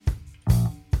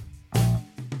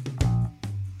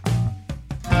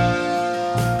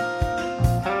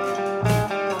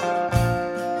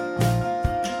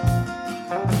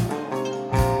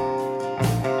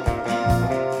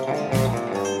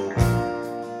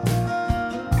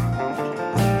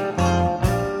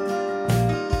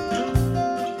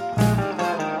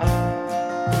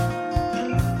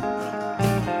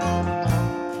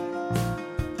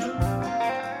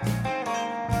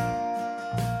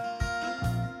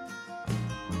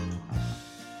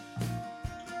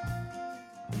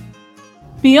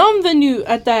Bienvenue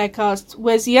at Diacast,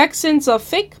 where the accents are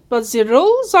fake, but the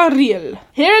roles are real.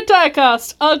 Here at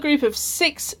Diacast, our group of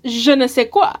 6 je ne sais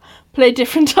quoi play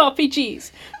different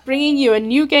RPGs, bringing you a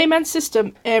new game and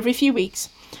system every few weeks.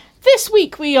 This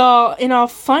week we are in our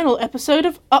final episode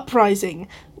of Uprising.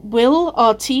 Will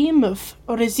our team of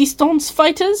Resistance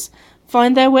fighters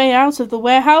find their way out of the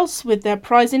warehouse with their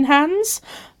prize in hands?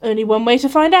 Only one way to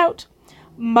find out.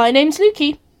 My name's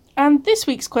Lukey. And this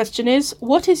week's question is,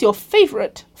 what is your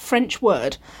favourite French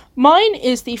word? Mine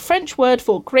is the French word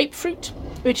for grapefruit,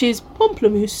 which is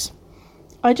pamplemousse.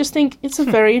 I just think it's a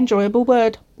very enjoyable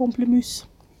word, pamplemousse.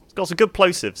 It's got some good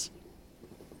plosives.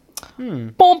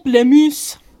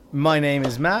 Pamplemousse. My name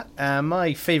is Matt, and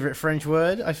my favourite French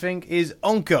word, I think, is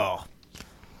encore.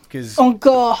 Because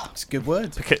Encore. it's a good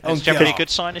word. It's generally a good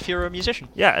sign if you're a musician.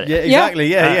 Yeah, exactly.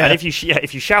 Yeah. And if you shout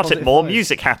it Positive more, vibes.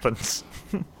 music happens.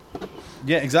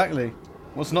 Yeah, exactly.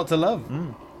 What's not to love?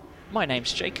 My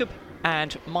name's Jacob,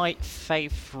 and my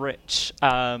favourite,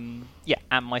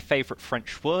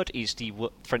 French word is the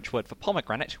French word for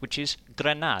pomegranate, which is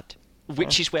grenade,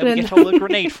 which is where we get our word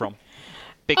grenade from.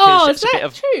 Because Oh, it's is a bit that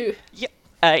of true?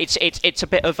 it's a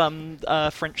bit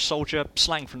of French soldier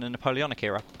slang from the Napoleonic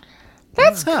era,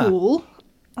 That's cool.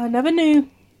 I never knew.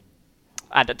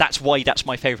 and that's why that's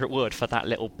my favourite word for that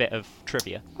little bit of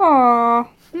trivia.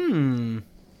 Aww.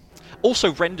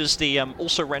 Also renders the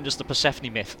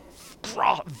Persephone myth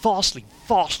vastly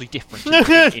different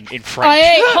in French. I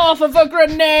ate half of a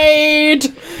grenade!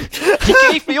 You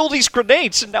gave me all these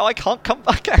grenades, and now I can't come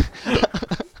back.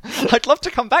 I'd love to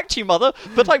come back to you, Mother,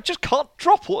 but I just can't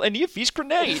drop any of these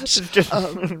grenades.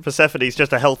 Persephone's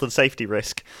just a health and safety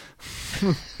risk.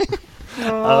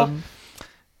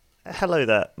 Hello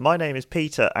there. My name is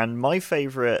Peter, and my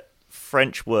favourite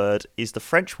French word is the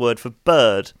French word for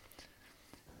bird,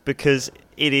 because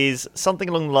it is something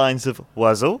along the lines of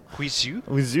oiseau.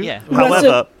 Oiseau? Yeah.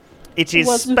 However, it is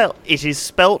Oiseau.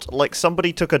 spelt like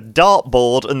somebody took a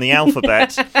dartboard and the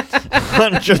alphabet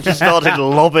and just started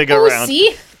lobbing around.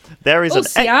 Aussi. There is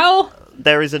Aussi.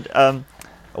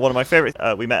 one of my favourite.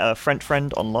 We met a French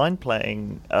friend online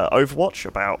playing Overwatch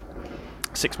about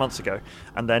 6 months ago,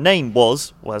 and their name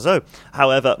was Oiseau.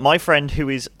 However, my friend, who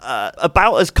is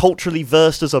about as culturally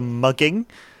versed as a mugging,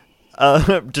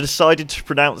 decided to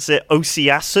pronounce it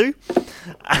Osiasu.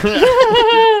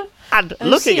 And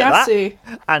looking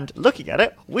at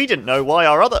it, we didn't know why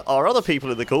our other people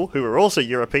in the call, who were also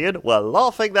European, were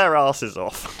laughing their asses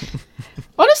off.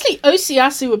 Honestly,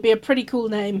 Osiasu would be a pretty cool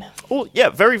name. Oh yeah,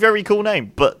 very very cool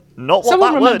name, but not what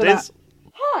Someone that word remember is.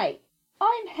 Hi,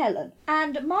 I'm Helen,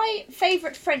 and my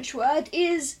favourite French word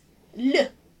is le.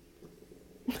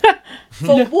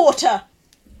 For water.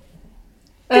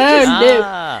 Oh, no.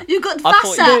 Ah, You've got I thought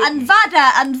Wasser and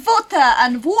Vada and Water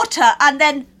and water and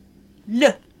then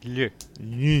le. le.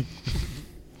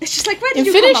 It's just like, where In did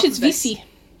you come Finnish, up it's with this? Visi.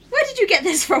 Where did you get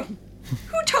this from?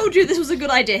 Who told you this was a good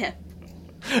idea?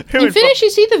 In Finnish,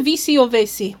 it's either Visi or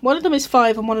Vesi. One of them is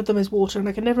 5 and one of them is water, and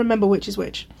I can never remember which is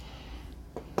which.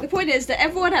 The point is that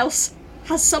everyone else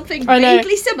has something I know.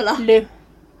 vaguely similar. Le.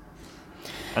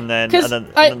 And then 'Cause and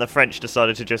I- then the French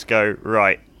decided to just go,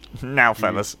 right, now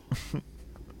fellas,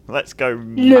 let's go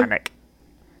Le. manic.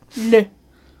 Le.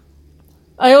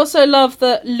 I also love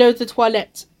the l'eau de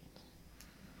toilette.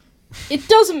 It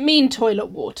doesn't mean toilet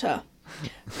water,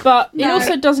 but it No.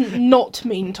 also doesn't not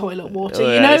mean toilet water, Oh,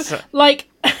 you yeah, know? it's- Like,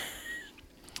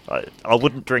 I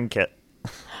wouldn't drink it.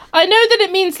 I know that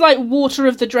it means, like, water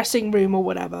of the dressing room or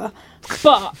whatever,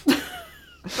 but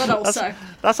But also,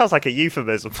 That sounds like a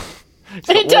euphemism.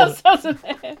 it does, doesn't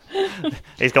it?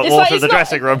 He's got It's water like- in the it's not-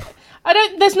 dressing room.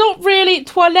 There's not really,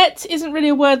 toilette isn't really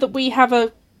a word that we have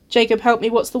a, Jacob, help me,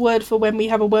 what's the word for when we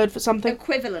have a word for something?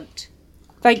 equivalent.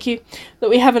 Thank you. That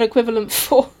we have an equivalent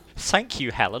for. Thank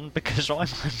you, Helen, because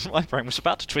my brain was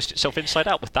about to twist itself inside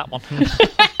out with that one.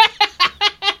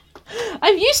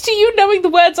 I'm used to you knowing the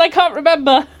words I can't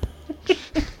remember.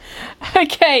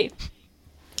 Okay.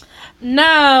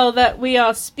 Now that we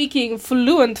are speaking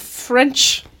fluent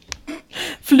French,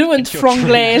 fluent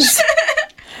Franglais,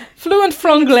 fluent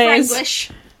Franglais,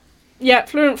 Franglish. yeah,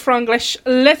 fluent Franglish,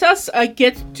 let us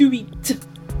get to it.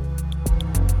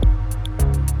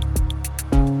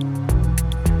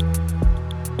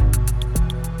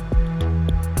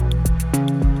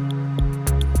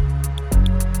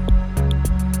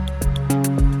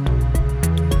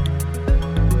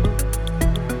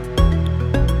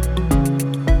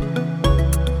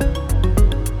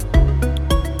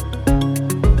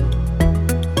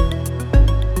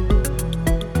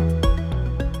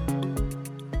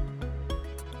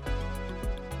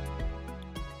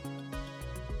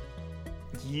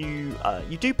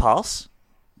 You do pass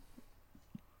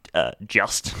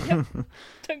just.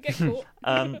 Don't get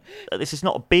caught. This is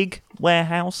not a big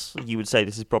warehouse. You would say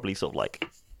this is probably sort of like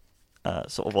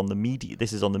sort of on the medium.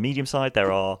 This is on the medium side.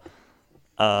 There are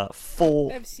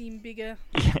 4. I've seen bigger.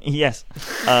 Yes.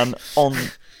 On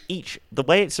each, the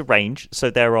way it's arranged, so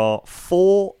there are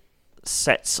 4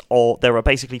 sets, or there are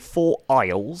basically 4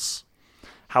 aisles.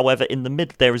 However, in the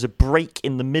mid, there is a break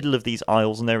in the middle of these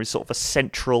aisles, and there is sort of a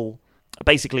central,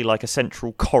 basically like a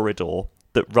central corridor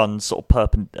that runs sort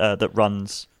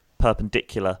of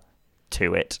perpendicular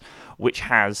to it, which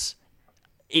has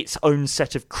its own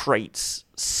set of crates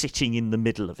sitting in the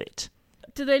middle of it.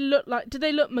 Do they look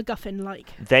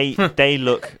MacGuffin-like? They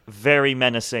look very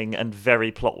menacing and very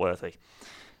plot-worthy.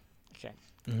 Okay.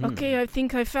 Okay, I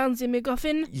think I found the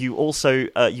MacGuffin. You also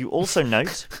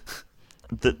note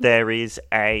that there is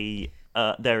a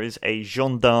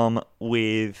gendarme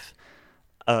with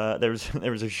there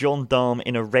is a gendarme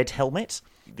in a red helmet,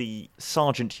 the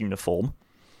sergeant uniform,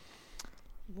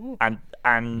 Ooh. and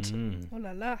Oh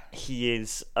la la. he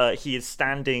is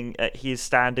standing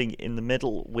in the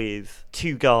middle with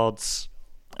 2 guards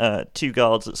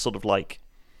that sort of like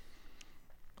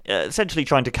essentially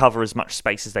trying to cover as much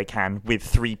space as they can with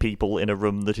 3 people in a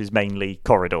room that is mainly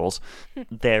corridors.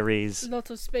 There is A lot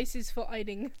of spaces for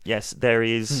hiding. yes, there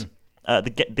is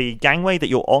the gangway that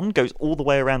you're on goes all the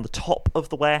way around the top of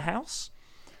the warehouse,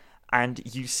 and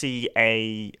you see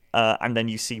and then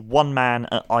you see 1 man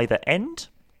at either end.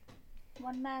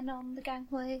 1 man on the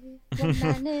gangway, 1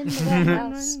 man in the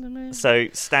warehouse. So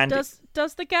standing.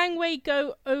 Does the gangway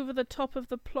go over the top of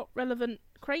the plot relevant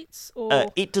crates,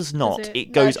 or It does not. it-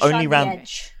 It goes No, only the round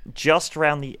edge. just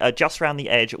round the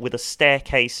edge with a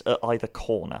staircase at either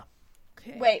corner.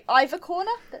 okay. Wait, either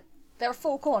corner? There are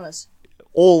 4 corners.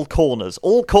 All corners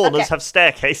Okay. have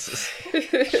staircases.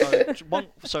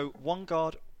 So one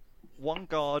guard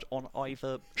on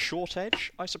either short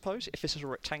edge, I suppose, if this is a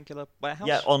rectangular warehouse.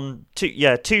 Yeah, on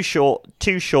 2 short,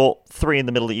 3 in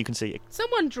the middle that you can see.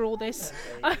 Someone draw this.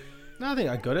 No, I think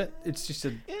I got it. It's just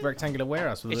a rectangular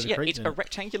warehouse with a It's, load of crates it's in a it.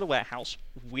 rectangular warehouse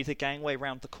with a gangway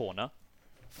round the corner,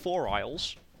 4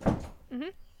 aisles.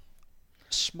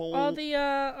 Small. Are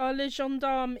les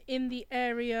gendarmes in the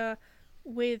area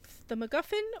with the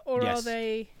MacGuffin, or Yes. are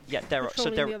they? Yeah, there are.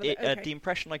 So patrolling there. the other bit? Okay. The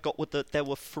impression I got was that there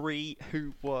were 3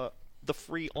 who were the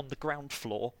 3 on the ground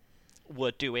floor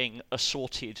were doing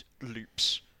assorted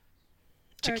loops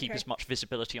to keep Okay. as much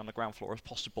visibility on the ground floor as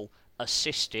possible,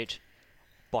 assisted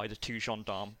by the 2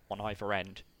 gendarmes on either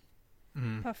end,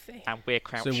 Puffy. and we're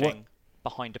crouching what-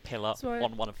 behind a pillar So I-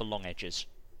 on one of the long edges.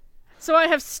 So I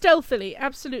have stealthily,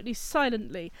 absolutely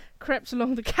silently, crept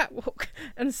along the catwalk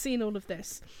and seen all of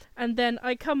this. And then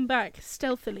I come back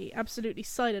stealthily, absolutely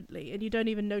silently, and you don't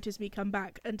even notice me come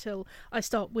back until I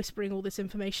start whispering all this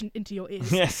information into your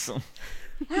ears. Yes.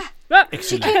 Ah!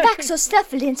 She came back so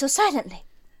stealthily and so silently.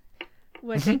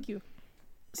 Well, thank you.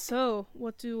 So,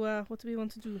 what do we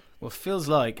want to do? Well, it feels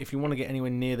like if you want to get anywhere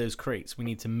near those crates, we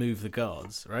need to move the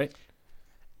guards, right?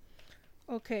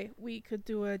 Okay, we could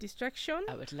do a distraction.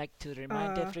 I would like to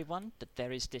remind Uh, everyone that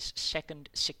there is this second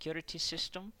security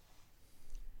system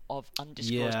of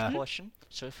undisclosed Yeah. portion.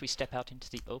 So if we step out into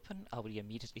the open, are we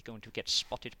immediately going to get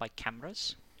spotted by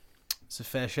cameras? It's a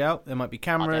fair shout. There might be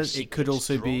cameras. It could secret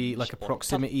also be drones like a or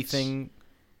proximity puppets? thing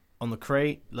on the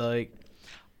crate. Like,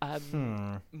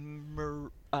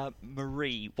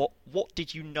 Marie, what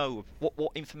did you know?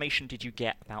 What information did you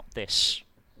get about this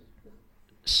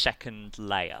second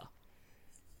layer?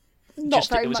 Not Just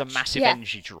that very it was much. a massive yeah.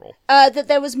 energy draw. That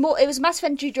there was more. It was a massive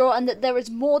energy draw, and that there was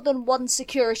more than one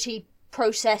security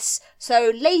process.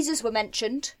 So lasers were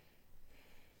mentioned.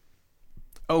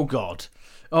 oh god,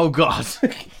 oh god.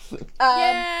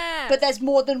 Yeah! But there's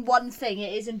more than one thing.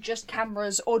 It isn't just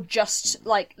cameras or just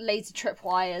like laser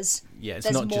tripwires. Yeah, it's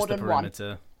There's not more just the than one.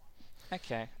 perimeter.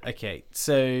 Okay. Okay,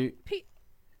 so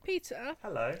Peter,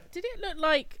 Hello. did it look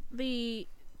like the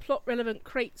plot relevant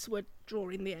crates were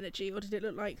drawing the energy, or did it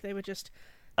look like they were just?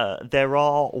 There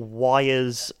are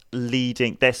wires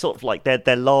leading. They're sort of like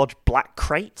they're large black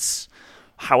crates.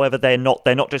 However, they're not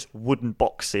just wooden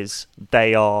boxes.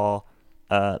 They are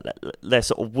they're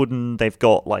sort of wooden. They've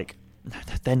got like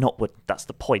they're not wood. That's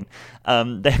the point.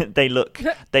 They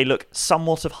look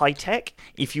somewhat of high tech.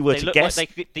 If you were They to look guess,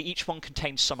 like each one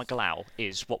contains Summer Glau,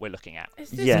 is what we're looking at. Is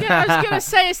this Yeah. I was gonna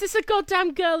say, is this a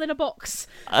goddamn girl in a box?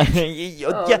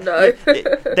 no.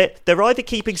 They're either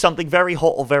keeping something very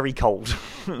hot or very cold.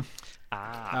 all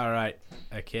right,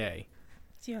 okay.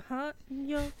 It's your heart and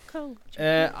your cold.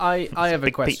 I have a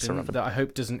big pizza question oven. that I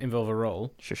hope doesn't involve a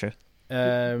roll. Sure.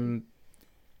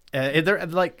 Are there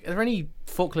any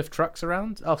forklift trucks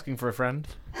around asking for a friend?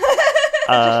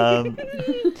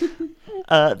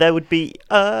 there would be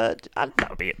that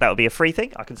would be a free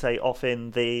thing. I can say off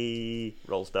in the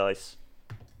rolls dice.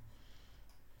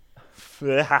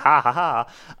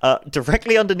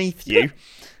 Directly underneath you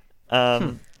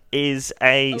is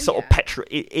a sort of petrol.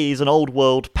 It is an old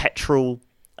world petrol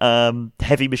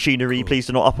heavy machinery. Cool. Please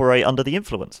do not operate under the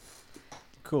influence.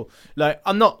 Cool. Like,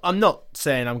 I'm not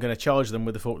saying I'm going to charge them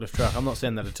with the forklift truck. I'm not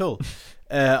saying that at all.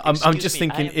 I'm just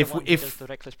thinking if the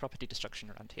reckless property destruction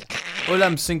around here. all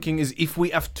I'm thinking is if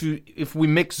we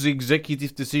make the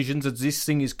executive decision that this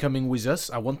thing is coming with us,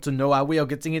 I want to know how we are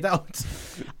getting it out.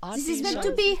 This is meant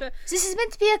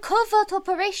to be a covert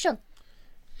operation.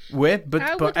 Where? How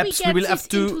But would we perhaps we get will have this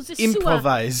to into the sewer?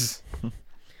 improvise.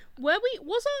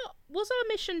 Was our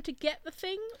mission to get the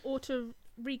thing or to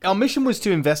recon? Our mission was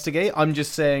to investigate. I'm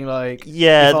just saying, like,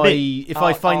 Yeah, if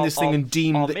I find this thing and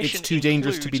deem our that it's mission too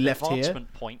dangerous to be includes left here.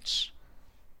 advancement points.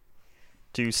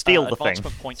 To steal the thing.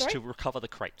 Advancement points Sorry? to recover the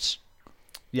crates.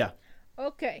 Yeah.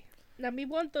 Okay. Now we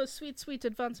want those sweet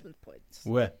advancement points.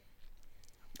 Where?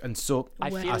 And so I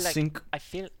Well, feel I like think I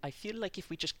feel like if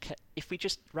we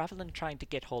just rather than trying to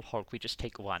get whole hog, we just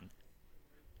take one.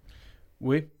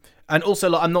 and also,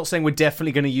 like, I'm not saying we're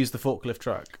definitely going to use the forklift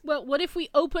truck. Well, what if we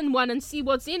open one and see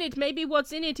what's in it? Maybe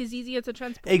what's in it is easier to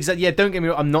transport. Exactly. Yeah. Don't get me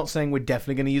wrong. I'm not saying we're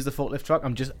definitely going to use the forklift truck.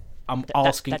 I'm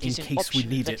asking that in is an case we option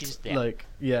need that it. is there. Like,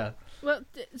 yeah. Well,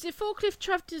 the forklift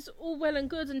truck is all well and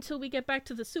good until we get back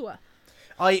to the sewer.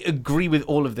 I agree with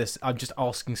all of this. I'm just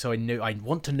asking so I know. I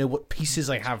want to know what pieces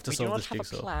I have to We do solve not this have a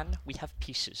jigsaw. plan. We have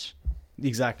pieces.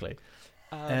 Exactly.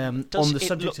 Does on the it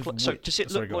subject look of like, so weight- does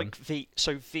it sorry, look go on.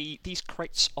 like these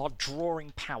crates are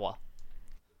drawing power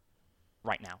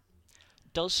right now?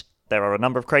 Does There are a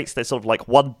number of crates. There's sort of like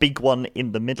one big one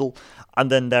in the middle,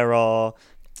 and then there are.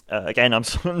 Again, I'm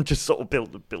just sort of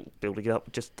building it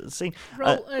up just to see.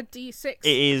 Roll a d6. It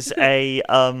is a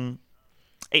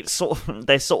it's sort of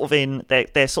they're sort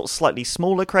of slightly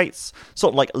smaller crates,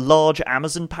 sort of like large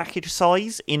Amazon package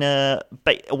size in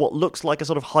what looks like a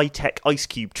sort of high-tech ice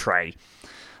cube tray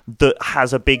that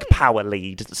has a big power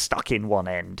lead stuck in one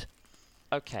end.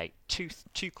 okay? Two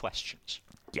questions.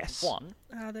 Yes. One,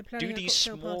 They're planning do a these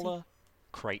cocktail party. smaller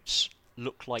crates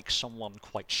look like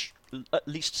at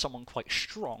least someone quite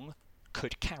strong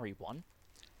could carry one?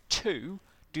 Two,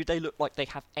 do they look like they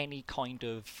have any kind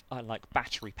of like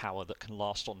battery power that can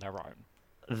last on their own?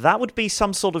 That would be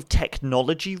some sort of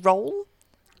technology role.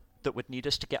 That would need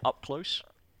us to get up close?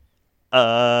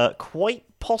 Quite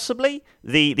possibly.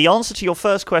 The answer to your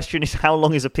first question is how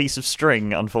long is a piece of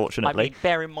string, I unfortunately. mean,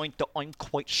 bear in mind that I'm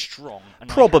quite strong and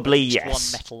Probably, I have at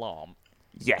least yes. one metal arm.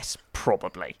 Yes,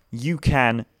 probably. You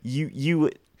can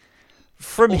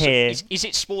from Also, here. is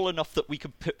it small enough that we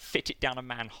could fit it down a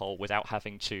manhole without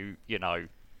having to,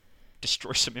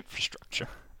 destroy some infrastructure?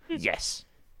 Yes.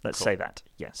 Let's Cool. say that.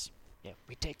 Yes. Yeah,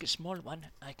 we take a small one.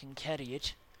 I can carry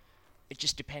it. It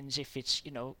just depends if it's,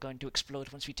 going to explode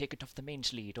once we take it off the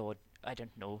mains lead, or, I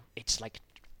don't know, it's like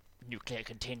nuclear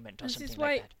containment or This something is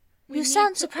why like that. we You need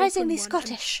sound to surprisingly open one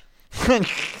and- Scottish.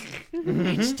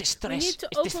 It's the stress. We need to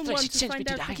it's the open stress. one It to sends me find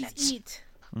to out the what is highlands. in it.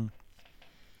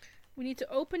 We need to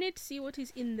open it, see what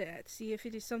is in there, see if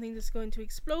it is something that's going to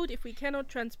explode. If we cannot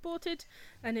transport it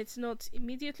and it's not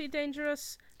immediately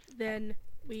dangerous, then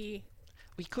we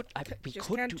We could just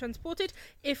can't transport it.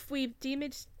 If we deem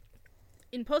it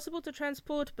impossible to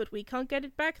transport, but we can't get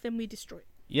it back, then we destroy it.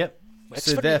 Yep. Works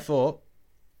So for me. therefore,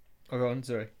 go on.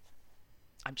 Sorry.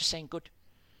 I'm just saying good.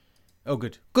 Oh,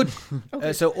 good. Good.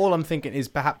 So all I'm thinking is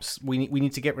perhaps we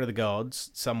need to get rid of the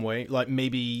guards some way, like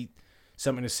maybe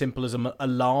something as simple as an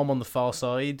alarm on the far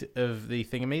side of the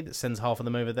thingamy that sends half of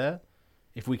them over there.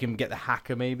 If we can get the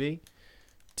hacker maybe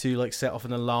to like set off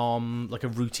an alarm, like a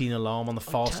routine alarm on the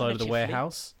far side of the Alternatively-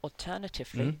 warehouse.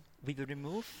 Alternatively, we will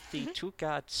remove the two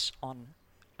guards on.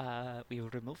 We will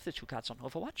remove the two guards on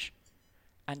Overwatch,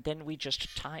 and then we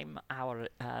just time our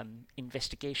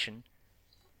investigation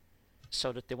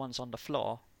so that the ones on the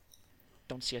floor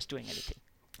don't see us doing anything.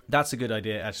 That's a good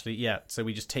idea, actually. Yeah. So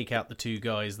we just take out the two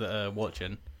guys that are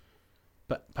watching,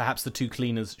 but perhaps the two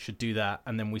cleaners should do that,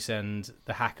 and then we send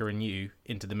the hacker and you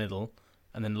into the middle,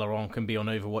 and then Laurent can be on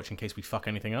Overwatch in case we fuck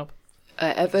anything up. I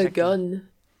have a gun.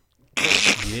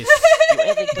 Yes. You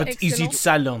ever go- But is it Excellent.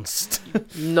 silenced?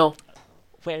 No.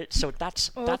 well, so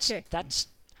that's Okay.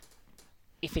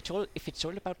 if it's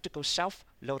all about to go south,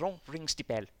 Laurent rings the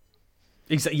bell.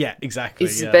 Yeah, exactly.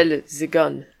 Is the yeah. bell the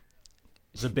gun?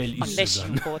 The bell is Unless the you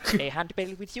gun. brought a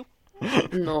handbell with you,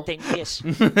 No. then yes.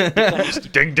 The gun is the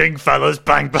Ding ding, fellas,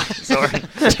 bang bang. Sorry.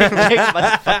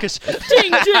 Motherfuckers.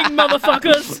 Ding ding,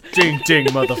 motherfuckers! Ding ding,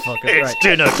 motherfucker. It's Right.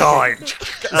 dinner time.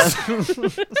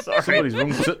 Sorry. Somebody's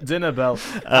rung dinner bell.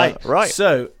 Right.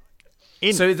 So,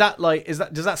 So is that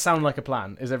does that sound like a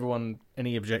plan? Is everyone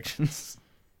any objections?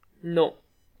 No.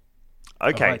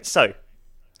 Okay, Alright. so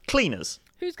cleaners.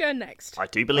 Who's going next? I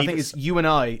do I believe think it's you and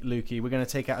I, Lukey. We're going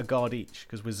to take out a guard each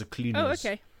because we're the cleaners. Oh,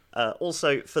 okay.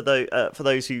 Also, for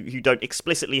those who don't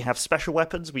explicitly have special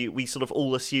weapons, we sort of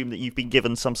all assume that you've been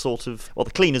given some sort of. Well,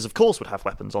 the cleaners, of course, would have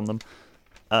weapons on them.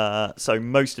 So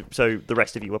the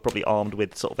rest of you are probably armed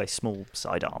with sort of a small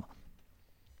sidearm.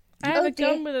 I have Oh, a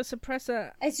gun dear. with a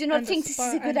suppressor. I do not and think this is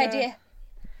spi- a good and idea.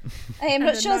 I am and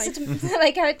not a sure knife. that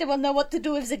my character will know what to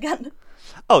do with the gun.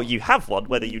 Oh, you have one.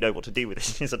 Whether you know what to do with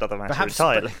it is another matter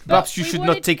entirely. Perhaps you We should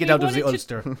wanted- not take it we out of the wanted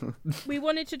ulster. We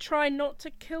wanted to try not to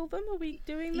kill them. Are we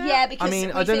doing that? Yeah, because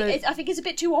I don't know. I think it's a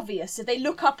bit too obvious. If they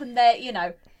look up and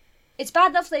they're, it's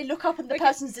bad enough they look up and the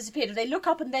person's disappeared. If they look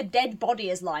up and their dead body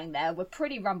is lying there, we're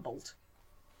pretty rumbled.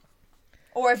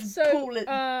 Or if So,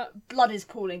 blood is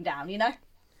pooling down,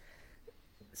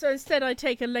 So instead, I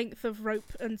take a length of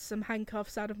rope and some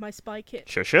handcuffs out of my spy kit.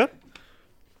 Sure.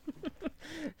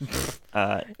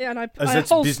 Yeah, and I As it's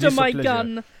holster business or my pleasure?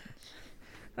 gun.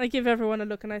 I give everyone a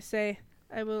look and I say,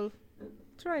 I will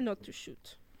try not to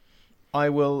shoot. I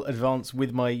will advance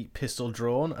with my pistol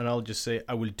drawn, and I'll just say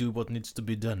I will do what needs to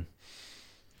be done.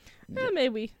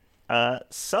 Maybe.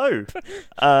 So,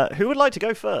 who would like to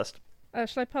go first?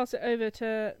 Shall I pass it over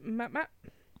to Matt?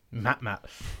 Matt. Matt.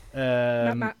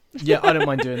 Yeah, I don't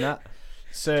mind doing that. Try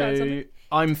So something.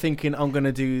 I'm thinking I'm going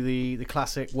to do the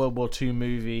classic World War II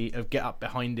movie of get up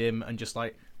behind him and just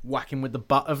like whack him with the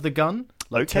butt of the gun.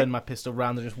 Like Okay. turn my pistol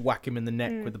round and just whack him in the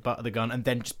neck with the butt of the gun, and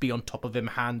then just be on top of him,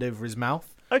 hand over his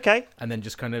mouth, Okay. and then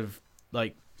just kind of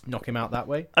like knock him out that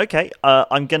way. Okay,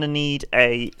 I'm gonna need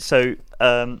a. So,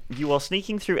 you are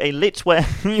sneaking through a lit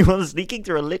you are sneaking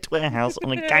through a lit warehouse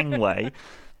on a gangway.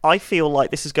 I feel like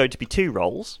this is going to be two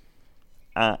rolls.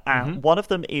 And one of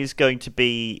them is going to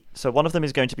be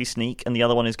sneak, and the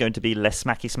other one is going to be less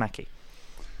smacky.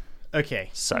 Okay.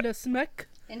 So, Le smack.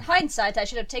 In hindsight, I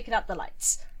should have taken out the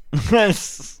lights.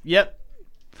 Yep.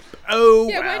 Oh.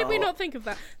 Yeah, why did we not think of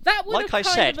that? That would Like have I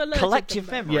kind said, of alerted collective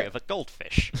them, though. memory Yeah. of a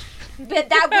goldfish. But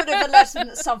that would have alerted them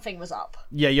that something was up.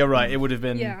 Yeah, you're right. It would have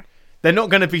been. Yeah. They're not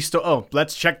going to be.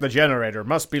 Let's check the generator.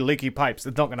 Must be leaky pipes.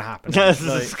 It's not going to happen.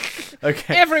 Like,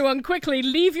 okay. Everyone, quickly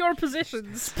leave your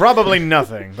positions. Probably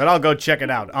nothing, but I'll go check it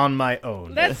out on my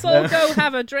own. Let's all go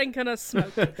have a drink and a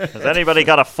smoke. has anybody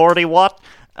got a 40 watt?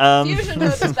 Fusion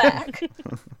node is back.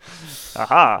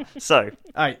 Aha. So,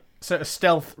 All right. So a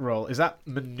stealth roll, is that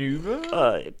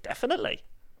maneuver? definitely.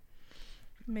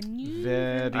 Menu.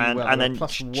 Very And, well. and then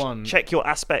 +1. check your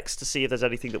aspects to see if there's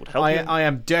anything that would help you. I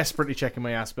am desperately checking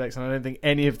my aspects, and I don't think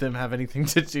any of them have anything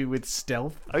to do with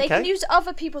stealth. They can Okay. use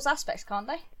other people's aspects, can't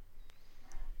they?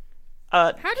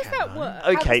 How does that work?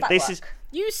 Okay. that This work? is.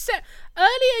 You said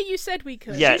earlier. You said we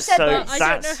could. Yeah, said so that. I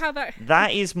that's, don't know how that.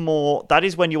 that is more. That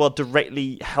is when you are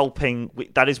directly helping.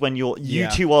 That is when you Yeah.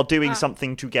 two are doing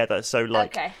something together. So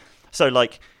like,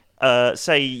 Okay.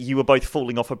 say you were both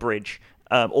falling off a bridge,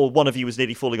 or one of you was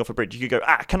nearly falling off a bridge. You could go,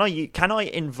 can I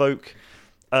invoke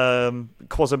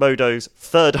Quasimodo's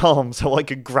third arm so I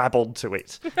could grab onto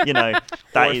it? You know,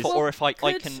 that is. Or if I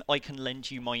could- can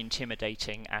lend you my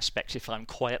intimidating aspect if I'm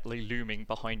quietly looming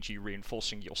behind you,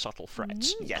 reinforcing your subtle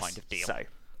threats, Yes. kind of deal. So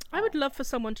I would love for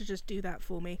someone to just do that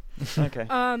for me. okay.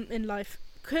 In life,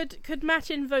 could Matt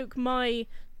invoke my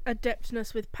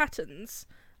adeptness with patterns?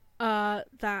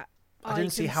 That I don't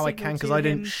see how I can signal because to I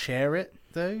don't him? share it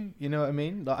though. You know what I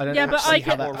mean? Like, I don't Yeah, but see I how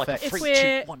can- that Or like a affects. If 3,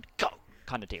 we're- 2, 1, go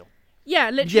kind of deal. Yeah,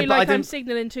 literally, but I like I'm don't-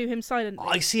 signaling to him silently.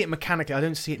 I see it mechanically. I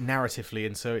don't see it narratively,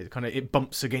 and so it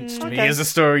bumps against me Okay. as a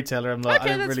storyteller. I'm like, Okay,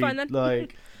 I don't that's really fine then.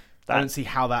 like. I don't see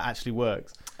how that actually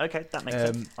works. Okay, that makes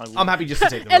sense. I'm happy just to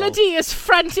take the roll. Elodie is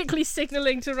frantically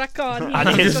signaling to Rakan. And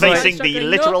he is just like facing the struggling.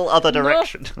 literal No, other no,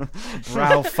 direction.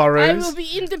 Brow I furrows. will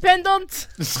be independent.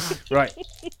 Right.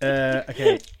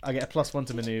 Okay. I get a +1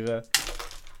 to maneuver.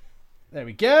 There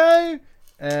we go.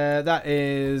 That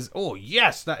is. Oh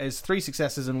yes, that is 3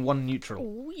 successes and 1 neutral,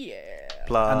 Oh yeah.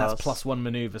 Plus. and that's +1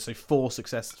 maneuver, so 4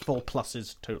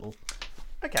 pluses total.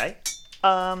 Okay.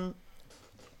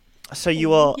 So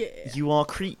you are yeah. you are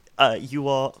cre- you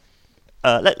are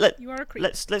You are a creep.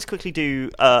 let's quickly do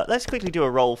a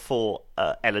roll for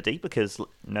Elodie because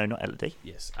no, not Elodie.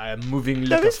 Yes, I am moving No,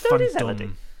 like a this is Elodie.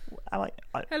 phantom. Am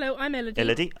I Hello, I'm Elodie.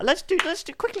 Elodie? Let's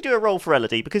quickly do a roll for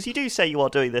Elodie because you do say you are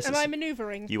doing this. Am I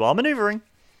manoeuvring? You are manoeuvring.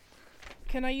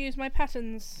 Can I use my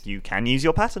patterns You can use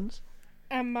your patterns.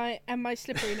 and my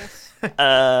slipperiness?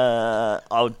 I might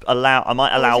Or is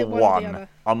allow it one or the one. other?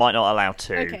 I might not allow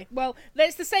 2. Okay, well,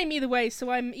 it's the same either way, so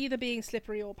I'm either being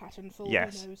slippery or patternful.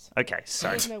 Yes. Who knows? Okay. So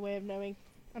There's no way of knowing.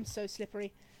 I'm so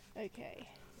slippery. Okay.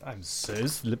 I'm so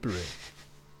slippery.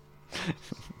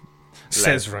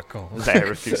 Says Racon.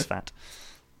 Layer of goose fat.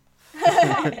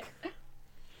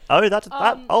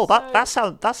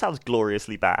 That sounds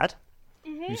gloriously bad.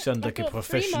 You sound like I've a got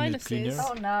 3 professional minuses. cleaner.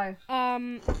 Oh no.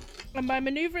 And my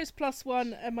maneuver is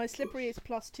 +1, and my slippery is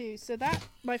 +2. So that,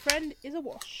 my friend, is a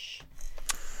wash.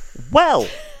 Well,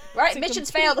 Right, It's a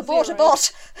missions complete failed. Abort, zero.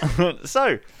 abort.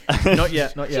 so Not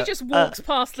yet. She just walks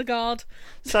past the guard.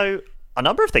 so a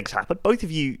number of things happen. Both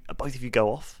of you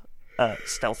go off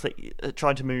stealthy,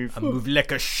 trying to move. I move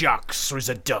like a shark through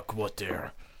the duck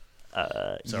water.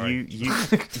 Sorry.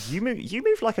 You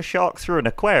move like a shark through an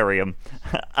aquarium,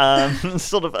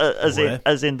 sort of Where?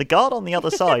 as in the guard on the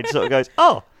other side sort of goes,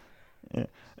 oh, yeah.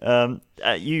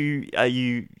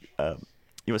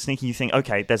 You were sneaking. You think,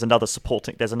 okay, there's another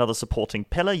supporting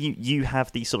pillar. You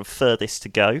have the sort of furthest to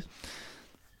go.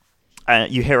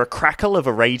 You hear a crackle of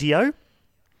a radio.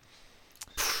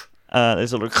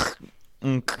 There's a little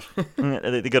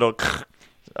the good old.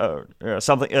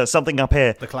 Something up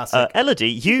here. The classic. Elodie,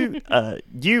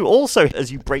 you also,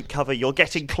 as you break cover, you're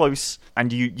getting close,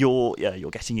 and you're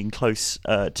getting in close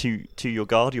to your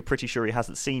guard. You're pretty sure he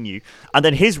hasn't seen you, and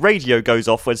then his radio goes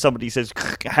off when somebody says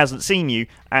hasn't seen you,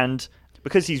 and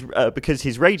because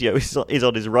his radio is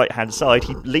on his right hand side,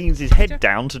 he leans his head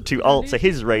down to answer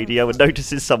his radio and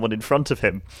notices someone in front of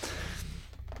him.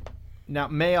 Now,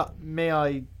 may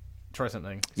I try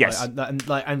something? Yes.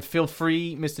 And feel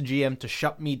free, Mr. GM, to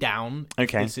shut me down. if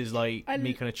Okay. This is like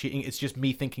me kind of cheating. It's just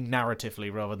me thinking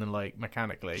narratively rather than like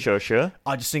mechanically. Sure.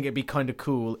 I just think it'd be kind of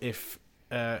cool if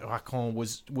Racon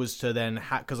was to then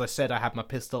because I said I had my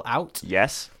pistol out.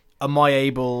 Yes. Am I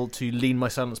able to lean my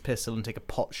silenced pistol and take a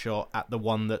pot shot at the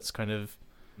one that's kind of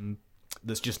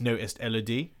that's just noticed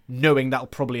Elodie, knowing that'll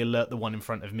probably alert the one in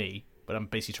front of me? But I'm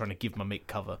basically trying to give my mate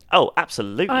cover. Oh,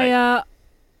 absolutely. I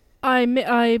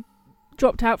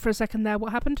dropped out for a second there.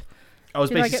 What happened? I was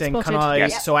Did I basically get saying, can spotted? I?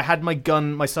 Yes. So I had my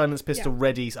gun, my silenced pistol Yeah.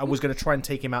 ready. I was going to try and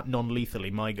take him out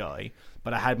non-lethally, my guy,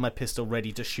 but I had my pistol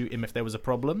ready to shoot him if there was a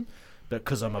problem. But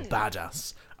because I'm a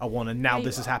badass, I want to, now There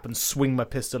this you has are. happened, swing my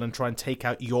pistol and try and take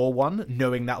out your one,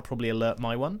 knowing that'll probably alert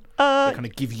my one. To kind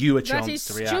of give you a That chance is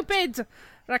to react. stupid.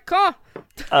 Racon,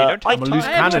 don't I I'm a loose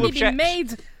I have cannon. already been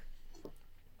made.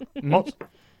 What?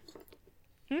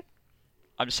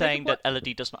 I'm saying what? that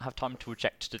Elodie does not have time to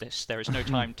object to this. There is no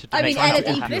time to I mean, make Elodie-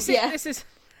 what happened. This is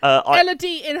I,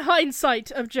 Elodie in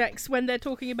hindsight objects when they're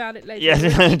talking about it later.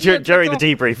 yeah, during the Racon.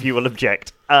 debrief, you will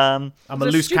object. I'm a The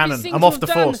loose stupid cannon. things I'm off we've the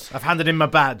done. force. I've handed in my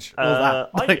badge. All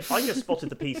that. I just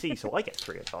spotted the PC, so I get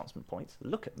 3 advancement points.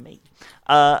 Look at me.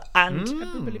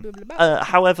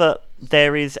 However,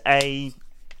 there is a.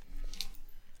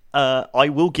 I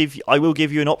will give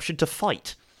you an option to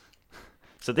fight.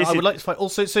 So this I is would like to fight.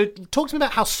 Also, so talk to me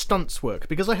about how stunts work,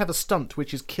 because I have a stunt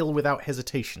which is kill without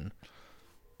hesitation,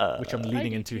 which I'm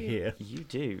leading into here. you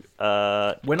do.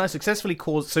 When I successfully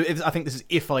cause, I think this is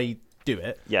if I do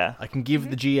it. Yeah. I can give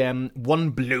the GM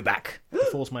 1 blowback to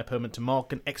force my opponent to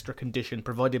mark an extra condition,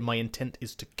 provided my intent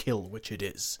is to kill, which it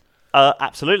is.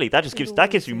 Absolutely. That just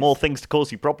gives you more things to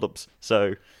cause you problems.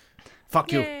 So.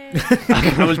 Fuck you. Yay.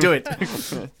 I will do it.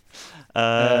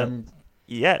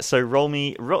 Yeah, so roll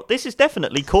me. This is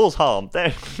definitely cause harm.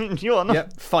 There, you are not.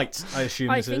 Yep, fight. I assume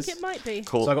I this think is. it might be.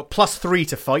 Cool. So I got +3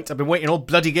 to fight. I've been waiting all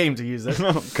bloody game to use this.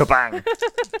 Kabang.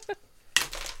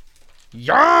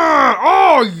 Yeah!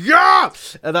 Oh yeah!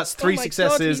 That's 3 Oh my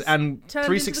successes God, and turned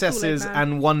 3 into the successes Kool-Aid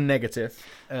Man. and 1 negative.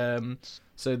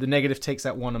 So the negative takes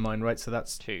out 1 of mine, right? So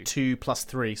that's 2. 2 plus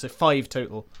 3, so 5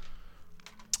 total.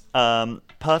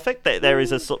 Perfect. There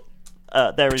is a sort.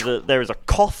 There is a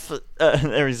cough.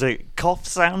 There is a cough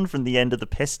sound from the end of the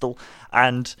pistol,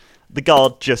 and the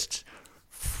guard just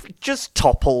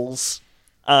topples.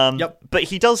 Yep. But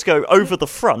he does go over the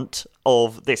front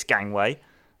of this gangway.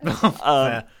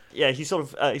 Fair. Yeah, he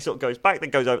sort of goes back, then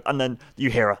goes over, and then you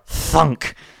hear a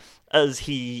thunk as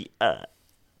he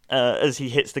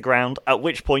hits the ground. At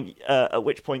which point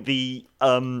the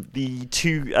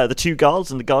two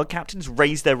guards and the guard captains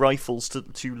raise their rifles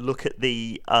to look at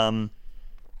the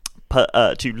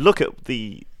to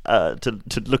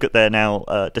look at their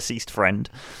now deceased friend.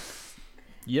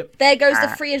 Yep. There goes the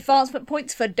free advancement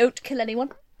points for don't kill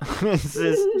anyone. This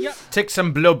is- Take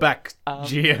some blowback,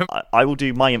 GM. I will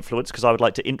do my influence because I would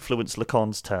like to influence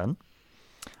Lacan's turn.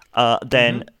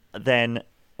 Then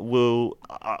we'll.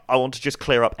 I want to just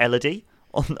clear up Elodie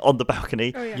on the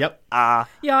balcony. Oh, yeah. Yep.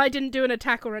 Yeah, I didn't do an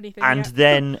attack or anything. And yet.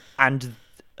 then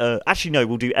actually no,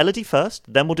 we'll do Elodie first.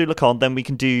 Then we'll do Lacan. Then we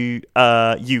can do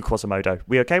you, Quasimodo.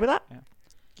 We okay with that?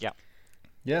 Yeah.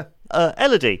 Yeah.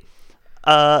 Elodie,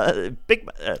 big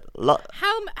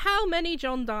How many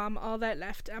gendarmes are there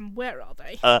left, and where are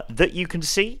they? that you can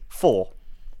see 4.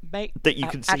 That you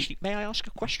can see. Actually, may I ask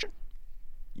a question?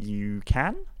 You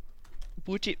can.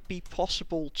 Would it be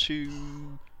possible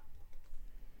to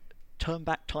turn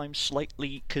back time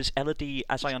slightly? Because Elodie,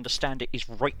 as I understand it, is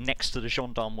right next to the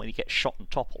gendarme when he gets shot and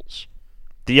topples.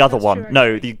 The other That's one, true,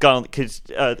 no, actually. the gun, because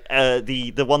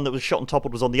the one that was shot and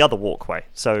toppled was on the other walkway,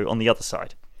 so on the other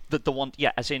side. The one,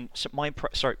 yeah, as in, so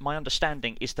my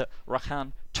understanding is that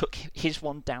Rahan took his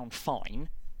one down fine,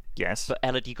 Yes. but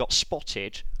Elodie got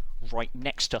spotted right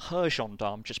next to her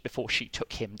gendarme just before she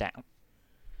took him down.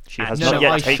 She has No, not no,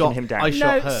 yet I taken shot- him down. I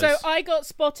shot No, hers. so I got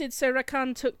spotted, so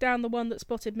Rakan took down the one that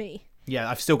spotted me. Yeah,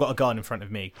 I've still got a gun in front of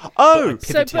me. Oh! But I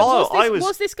So, pivoted. but was, Oh, this,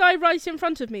 was this guy right in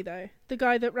front of me, though? The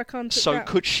guy that Rakan took So down?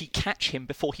 could she catch him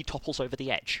before he topples over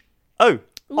the edge? Oh,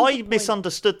 Ooh, I good point.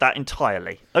 misunderstood that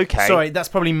entirely. Okay. Sorry, that's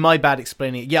probably my bad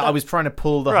explaining it. Yeah, I was trying to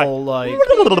pull the Right. whole, like,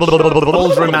 Scales.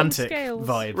 old romantic Scales.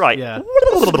 vibe. Right. Yeah.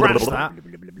 Scratch that.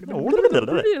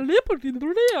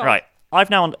 Right. I've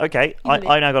now... Okay,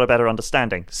 I now got a better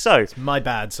understanding. So, My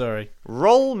bad, sorry.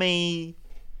 roll me...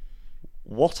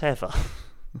 whatever.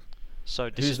 So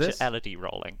this Who's is this? to Elodie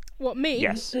rolling. What, me?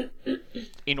 Yes.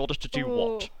 In order to do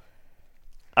Oh.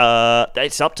 what?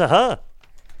 It's up to her.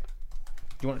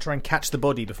 You want to try and catch the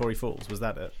body before he falls? Was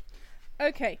that it?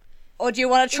 Okay. Or do you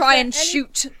want to try there and any-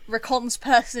 shoot Rakon's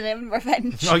person in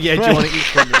revenge? Oh, yeah, do you want to eat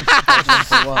from him?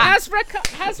 Has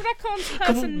Rakon's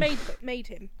person made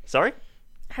him? Sorry?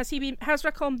 Has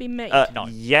Rakon been made? No.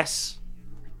 Yes.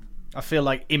 I feel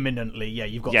like imminently, yeah,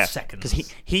 you've got Yeah. seconds.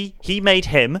 Because he made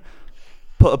him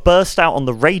put a burst out on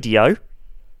the radio,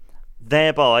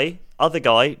 thereby other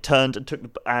guy turned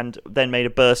and then made a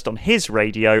burst on his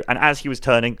radio, and as he was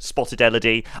turning, spotted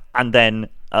Elodie, and then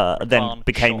Khan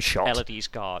became shot. Elodie's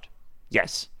guard.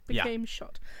 Yes. Became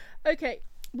shot. Okay.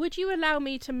 Would you allow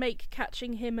me to make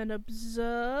catching him an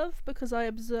observe? Because I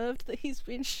observed that he's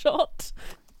been shot.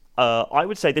 I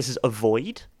would say this is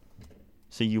avoid.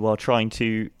 So you are trying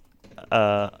to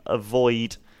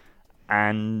avoid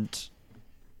and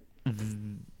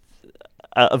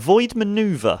avoid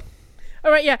maneuver.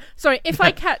 All right, yeah. Sorry. If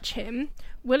I catch him,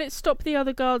 will it stop the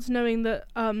other guards knowing that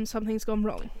something's gone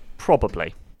wrong?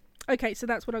 Probably. Okay, so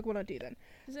that's what I want to do then.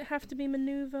 Does it have to be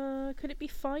maneuver? Could it be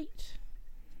fight?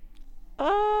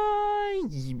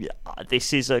 Yeah,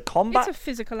 this is a combat. It's a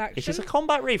physical action. It is a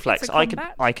combat reflex. It's a I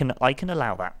combat. can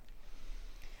allow that.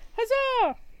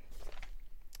 Huzzah!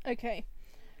 Okay.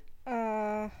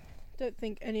 Don't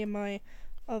think any of my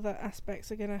other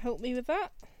aspects are going to help me with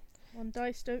that. 1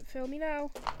 dice, don't fail me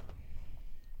now.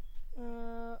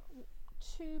 2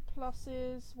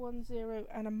 pluses, 1 0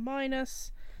 and a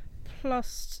minus.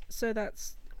 Plus, so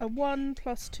that's a 1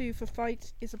 plus 2 for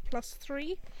fight is a plus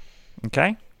 3.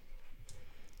 Okay.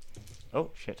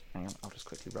 Oh shit! Hang on, I'll just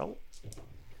quickly roll.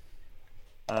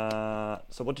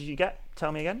 So what did you get?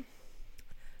 Tell me again.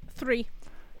 3.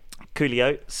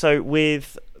 Coolio. So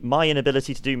with my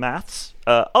inability to do maths,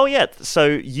 so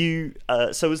you,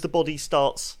 so as the body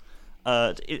starts,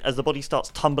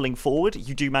 tumbling forward,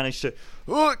 you do manage to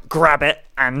grab it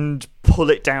and pull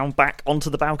it down back onto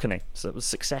the balcony. So it was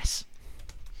success.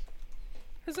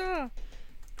 Huzzah!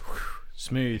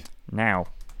 Smooth. Now,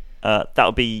 that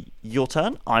would be your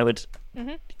turn. I would,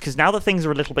 because now that things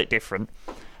are a little bit different,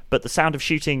 but the sound of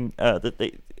shooting,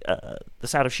 the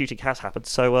sound of shooting has happened.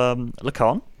 So,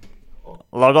 Lacan,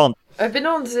 log on, I've been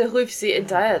on the roof the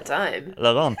entire time.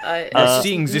 log on.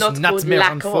 Seeing this not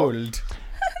nightmare called unfold.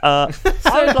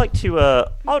 I would like to.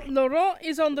 Laurent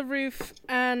is on the roof,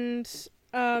 and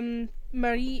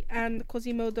Marie and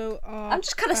Quasimodo are. I'm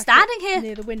just kinda back standing here.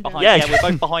 near the window. Behind, Yeah. yeah, we're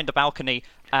both behind the balcony.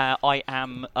 I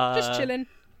am Just chilling.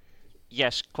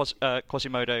 Yes,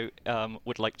 Quasimodo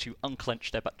would like to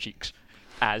unclench their butt cheeks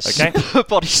as Okay. the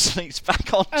body sleeps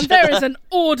back on. And there is an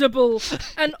audible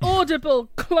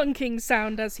clunking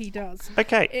sound as he does.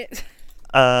 Okay. It.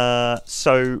 Well,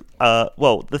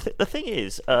 the thing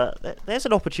is, there's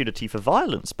an opportunity for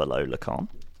violence below Lacan.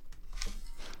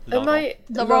 Am I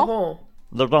Laurent? Laurent?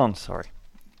 Laurent, sorry.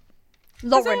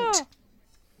 Laurent. Huzzah!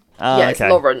 Yeah, it's okay.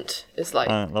 Laurent. It's like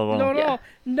Laurent. Laurent. Yeah.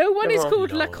 No one is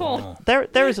Laurent. called Lacan.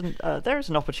 There is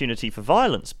an opportunity for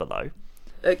violence below.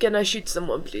 can I shoot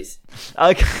someone, please?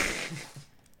 Okay.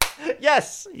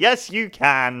 yes, you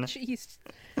can. Jeez.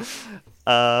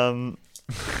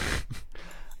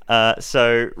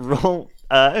 So roll.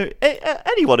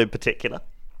 Anyone in particular?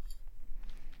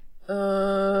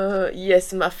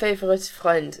 Yes, my favorite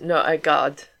friend. No, a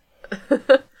guard.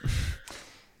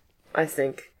 I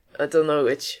think. I don't know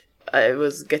which. I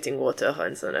was getting water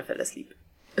and then I fell asleep.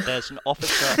 There's an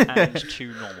officer and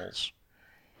 2 normals.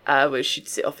 I will shoot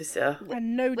the officer.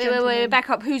 And no Wait, gentlemen. back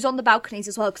up. Who's on the balconies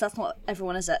as well? Because that's not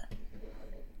everyone, is it?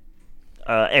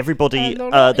 Everybody,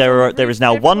 Laurent there is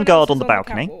now everyone one guard else on the is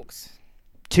balcony, catwalks.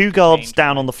 2 guards Changed.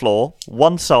 down on the floor,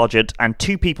 1 sergeant, and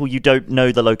 2 people you don't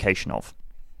know the location of.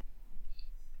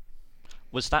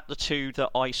 Was that the 2 that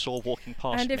I saw walking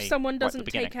past me? And if someone right at the doesn't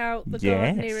beginning? take out the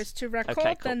Yes. guard nearest to Rakov,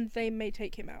 Okay, cool. then they may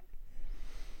take him out.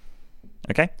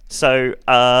 Okay, so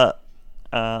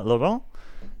Laurent,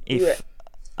 if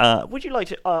would you like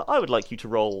to? I would like you to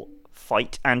roll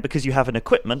fight, and because you have an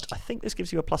equipment, I think this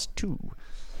gives you a +2.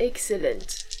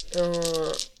 Excellent. I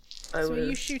So will. are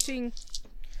you shooting?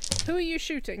 Who are you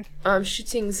shooting? I'm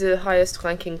shooting the highest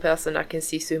ranking person I can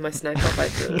see through my sniper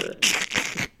rifle.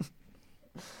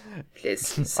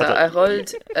 Please. So I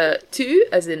rolled 2,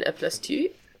 as in a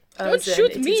 +2. Don't then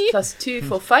shoot it me. is +2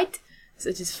 for fight. So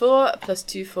it is 4,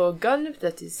 +2 for gun,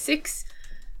 that is 6.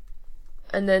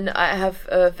 And then I have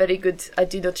a very good... I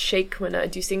do not shake when I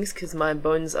do things because my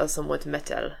bones are somewhat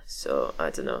metal. So I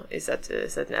don't know, is that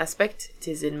an aspect? It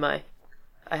is in my...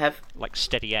 I have... Like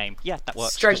steady aim. Yeah, that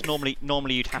works. 'Cause Strength.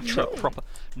 normally you'd have to Control.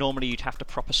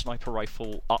 proper sniper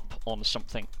rifle up on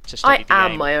something to steady I the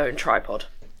am aim. my own tripod.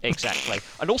 Exactly.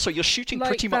 And also you're shooting Like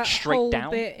pretty that much straight whole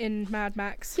down. bit in Mad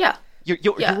Max. Yeah, You're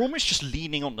Yeah. almost just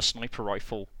leaning on the sniper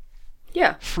rifle.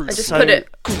 yeah. Through I the just So- put it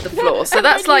on the floor. So And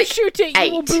that's when like you shoot it,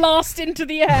 you will 8. blast into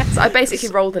the air. So I basically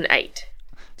rolled an 8.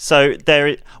 So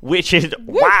which is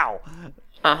wow.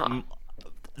 Uh-huh.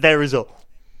 There is a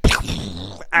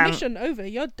and Mission over.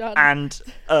 You're done. and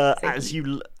as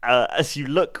you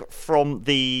look from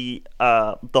the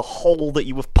hole that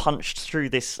you have punched through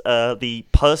this the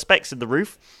perspex in the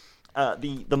roof,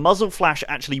 the muzzle flash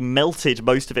actually melted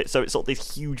most of it, so it's sort of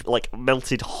this huge like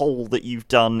melted hole that you've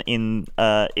done in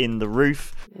the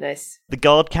roof. Nice. The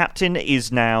guard captain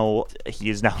is now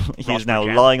Raspberry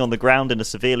jam. lying on the ground in a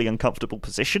severely uncomfortable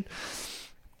position.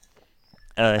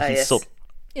 He's yes. sort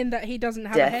in that he doesn't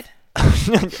have Death. a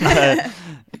head.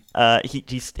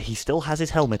 he still has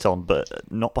his helmet on, but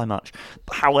not by much.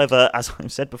 However, as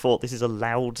I've said before, this is a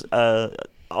loud.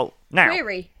 Now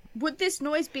Query. Would this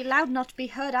noise be loud enough to be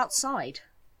heard outside?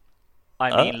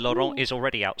 I mean, Laurent is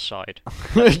already outside.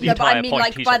 No, but I mean,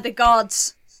 like, he's by on. the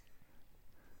guards.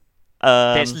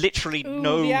 There's literally Ooh,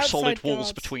 no the outside solid walls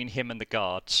guards. between him and the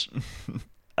guards.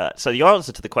 so the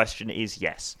answer to the question is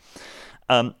yes.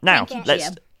 Now Thank you, let's.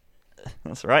 GM.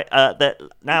 That's all right.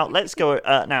 Now let's go.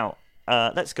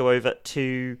 Let's go over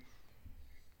to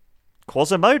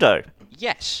Quasimodo.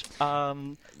 Yes.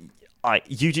 I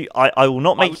will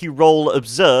not make you roll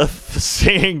observe for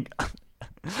seeing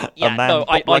Yeah, a man no,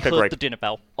 I pop like a heard grape. the dinner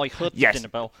bell. I heard Yes. the dinner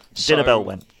bell. Dinner bell So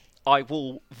went. I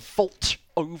will vault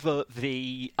over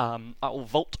the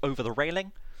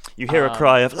railing. You hear a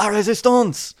cry of La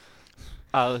Resistance.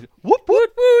 Whoop whoop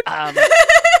whoop. I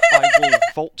will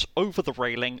vault over the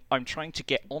railing. I'm trying to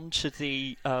get onto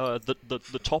the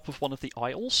top of one of the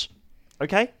aisles.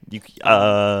 Okay. You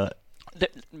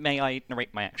May I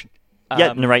narrate my action?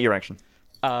 narrate your action.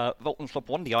 Vault on top of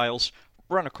one of the aisles.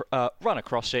 Run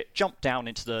across it. Jump down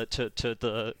into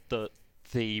the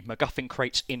MacGuffin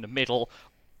crates in the middle.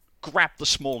 Grab the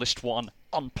smallest one,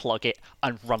 unplug it,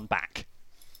 and run back.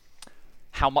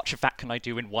 How much of that can I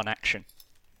do in one action?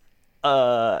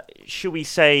 Should we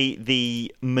say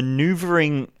the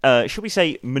maneuvering? Should we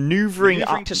say maneuvering?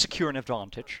 Maneuvering to secure an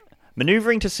advantage.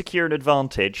 Maneuvering to secure an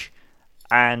advantage,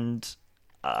 and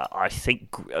I think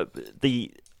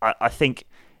I think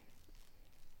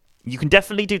you can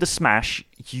definitely do the smash.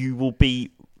 You will be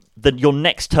your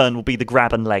next turn will be the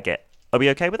grab and leg it. Are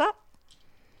we okay with that?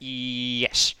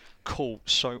 Yes. Cool.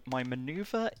 So my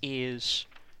maneuver is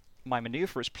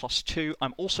 +2.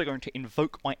 I'm also going to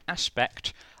invoke my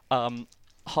aspect,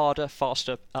 harder,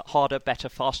 better,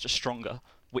 faster, stronger,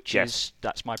 which Yes.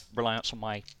 that's my reliance on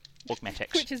my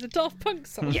augmetics. Which is a Daft Punk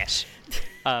song. Yes.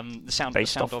 The sound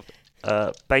of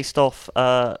based off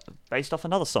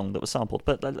another song that was sampled,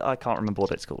 but I can't remember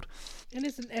what it's called. And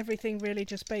isn't everything really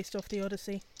just based off the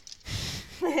Odyssey?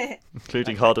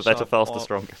 Including harder, better, faster,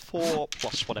 stronger. 4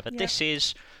 plus whatever Yeah. this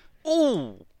is.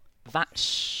 Ooh,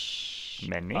 that's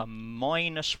Many. a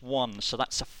 -1, so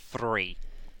that's a 3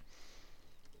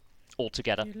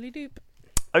 altogether. Doodly doop.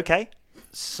 Okay,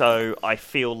 so I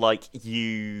feel like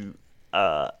you.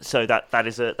 So that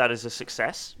is a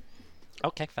success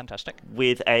Okay, fantastic.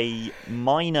 with a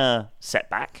minor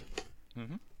setback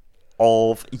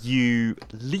of you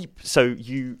leap. So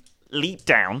you leap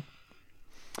down,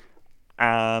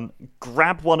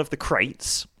 grab one of the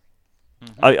crates.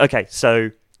 Oh, okay,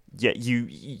 so yeah,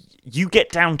 you get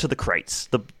down to the crates.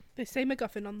 They say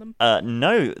MacGuffin on them.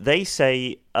 No, they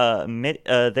say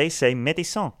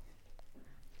médecin.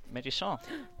 Medicine.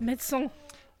 Médecin.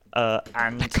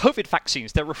 And COVID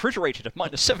vaccines, they're refrigerated at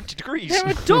minus 70 degrees. There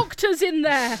are doctors in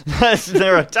there.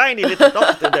 there are tiny little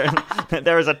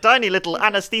there is a tiny little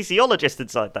anesthesiologist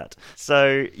inside that.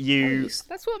 So you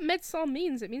That's what médecin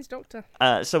means. It means doctor.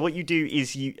 so what you do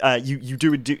is you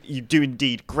do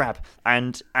indeed grab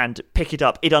and pick it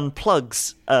up. It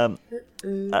unplugs.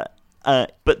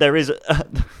 But there is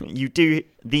you do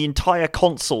the entire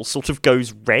console sort of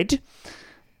goes red.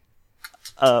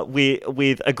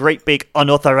 With a great big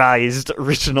unauthorized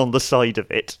written on the side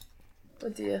of it. Oh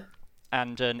dear.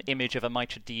 And an image of a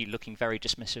mitre D looking very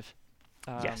dismissive.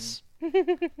 Yes.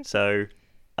 So,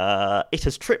 it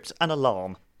has tripped an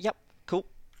alarm. Yep, cool.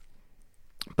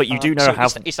 But you do know so how.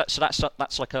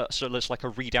 That's like a there's like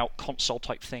a readout console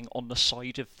type thing on the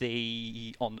side of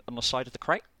the on the side of the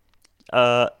crate.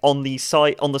 On the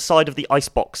side of the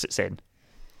icebox it's in.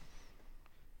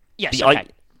 Yes. Okay.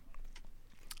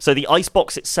 So the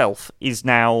icebox itself is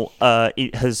now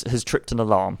it has tripped an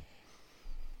alarm.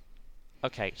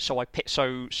 Okay, so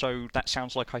so that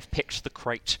sounds like I've picked the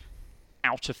crate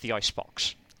out of the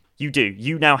icebox. You do.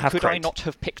 You now have. Could crate. I not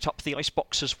have picked up the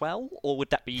icebox as well, or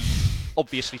would that be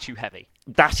obviously too heavy?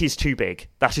 That is too big.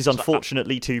 That is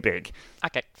unfortunately too big.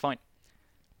 Okay, fine.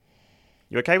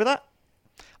 You okay with that?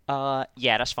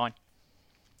 Yeah, that's fine.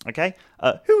 Okay.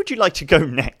 Who would you like to go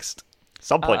next?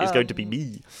 Some point it's going to be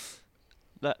me.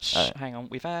 Let's hang on.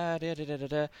 We've had.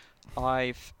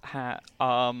 I've had.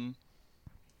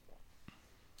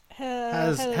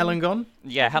 Has Helen gone?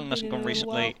 Yeah, Helen hasn't gone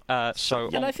recently. So.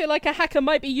 And I feel like a hacker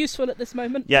might be useful at this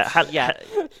moment. Yeah. Yeah.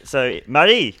 So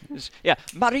Marie. Yeah,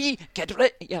 Marie, get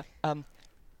ready. Yeah.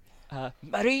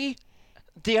 Marie,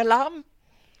 the alarm.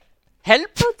 Help.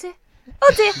 Oh dear.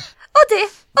 Oh dear. Oh dear.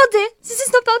 Oh dear. This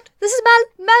is not good. This is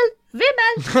mal. Very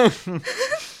mal.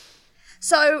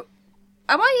 So,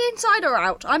 am I inside or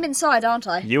out? I'm inside, aren't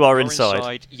I? You are You're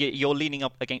inside. You're leaning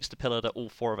up against the pillar that all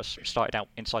four of us started out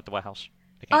inside the warehouse.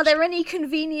 Are against. there any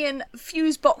convenient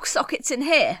fuse box sockets in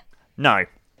here? No.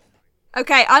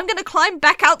 Okay, I'm going to climb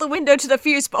back out the window to the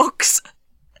fuse box.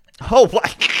 Oh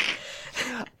what?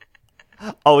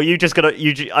 Oh, are you just gonna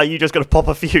pop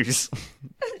a fuse?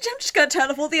 I'm just going to turn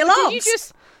off all the alarms. Did you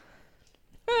just...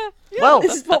 Well,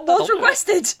 This is what was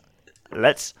requested.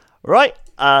 let's right.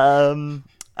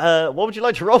 What would you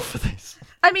like to roll for this?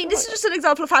 I mean, this is just an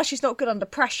example of how she's not good under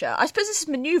pressure. I suppose this is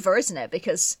maneuver, isn't it?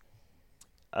 Because...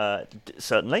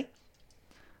 Certainly.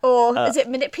 Or is it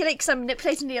manipulate? Because I'm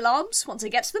manipulating the alarms once I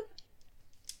get to them.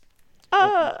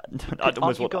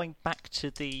 Aren't you going back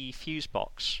to the fuse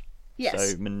box?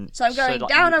 Yes. So, So I'm going like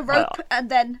down you- a rope, and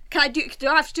then can I do? Do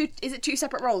I have to do? Is it two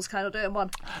separate rolls? Can I not do it in one?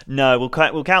 no, we'll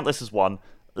count this as one.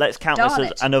 Let's count Darn this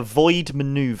as it. an avoid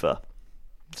maneuver.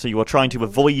 So you are trying to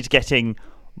avoid getting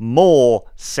more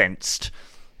sensed.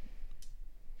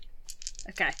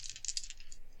 Okay.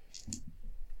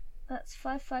 That's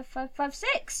 5, 5, 5, 5,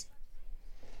 6.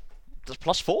 That's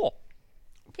 +4.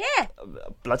 Yeah.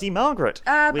 Bloody Margaret.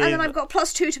 And with- then I've got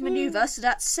 +2 to maneuver, so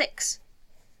that's 6.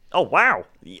 Oh wow!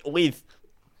 With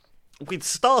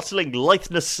startling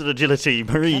lightness and agility,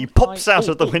 Marie pops out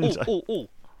of the window.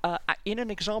 In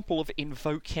an example of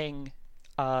invoking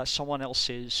someone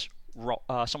else's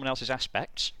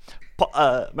aspects,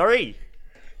 Marie,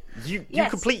 you Yes.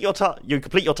 complete your task. You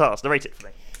complete your task. Narrate it for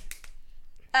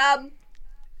me.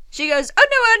 She goes, oh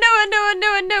no, oh no, oh no, oh no,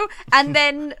 oh no, and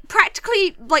then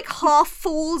practically like half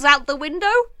falls out the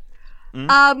window.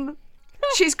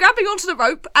 She's grabbing onto the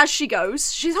rope as she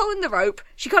goes. She's holding the rope.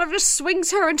 She kind of just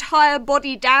swings her entire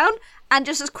body down and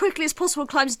just as quickly as possible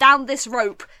climbs down this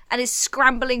rope and is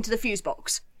scrambling to the fuse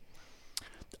box.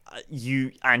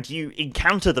 You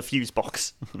encounter the fuse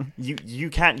box. you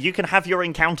can have your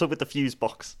encounter with the fuse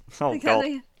box. Oh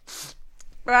god.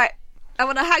 Right. I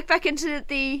want to hack back into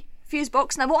the fuse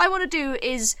box. Now what I want to do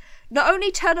is not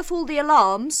only turn off all the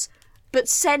alarms, but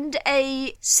send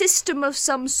a system of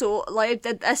some sort, like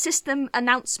a system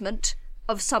announcement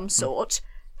of some sort,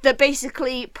 that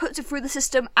basically puts it through the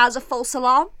system as a false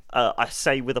alarm. I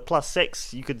say with a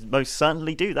 +6, you could most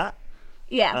certainly do that.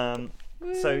 Yeah.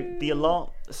 So the alarm.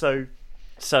 So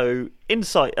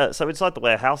inside. So inside the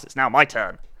warehouse, it's now my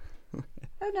turn.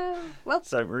 Oh no. Well,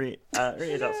 So Marie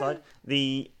is outside.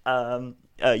 The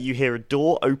you hear a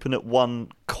door open at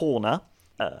one corner.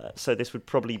 So this would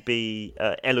probably be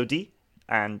Elodie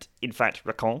and in fact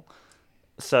Racon.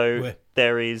 So Ouais.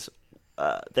 there is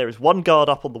one guard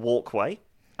up on the walkway,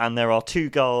 and there are two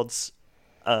guards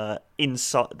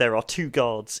inside. There are two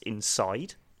guards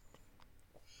inside,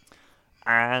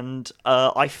 and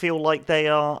I feel like they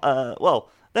are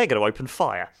they're going to open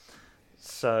fire.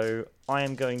 So I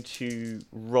am going to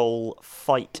roll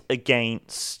fight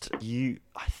against you.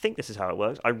 I think this is how it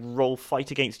works. I roll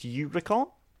fight against you, Rikon.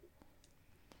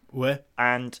 Where?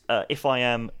 And if I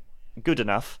am good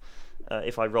enough,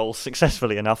 if I roll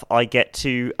successfully enough, I get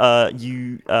to I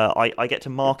get to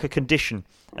mark a condition.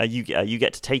 You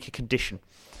get to take a condition.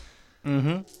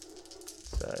 Mm-hmm.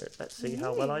 So let's see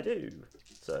how well I do.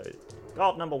 So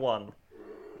guard number 1.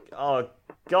 Oh,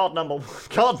 guard number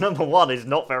 1 is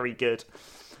not very good.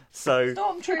 So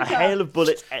a hail of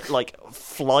bullets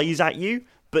flies at you,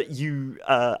 but you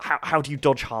how do you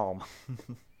dodge harm?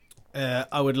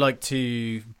 I would like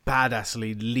to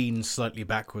badassly lean slightly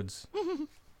backwards.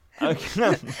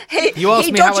 Okay. You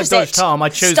asked me how I dodged harm. I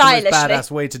chose the most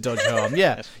badass way to dodge harm.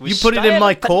 Yeah, you put it in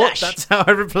my court. That's how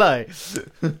I reply.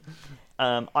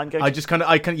 I'm going.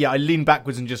 I lean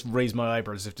backwards and just raise my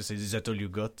eyebrows as if to say, "Is that all you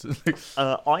got?"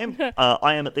 I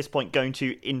am at this point going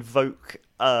to invoke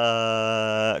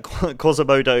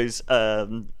Quasimodo's.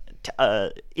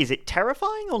 Is it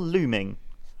terrifying or looming?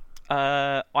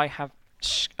 I have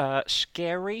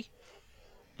scary.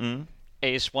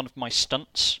 Is one of my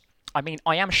stunts. I mean,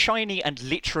 I am shiny and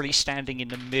literally standing in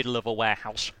the middle of a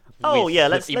warehouse.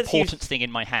 With the important thing in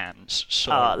my hands.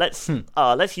 So let's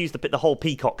use the whole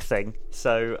peacock thing.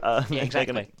 So yeah,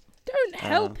 exactly. Don't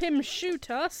help him shoot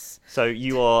us. So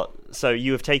you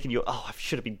have taken your. Oh, I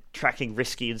should have been tracking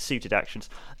risky and suited actions.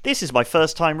 This is my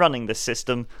first time running this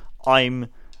system. I'm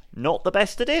not the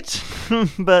best at it,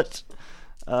 but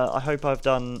I hope I've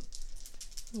done.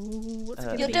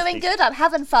 You're doing good. I'm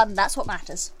having fun. That's what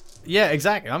matters. Yeah,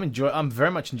 exactly. I'm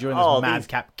very much enjoying this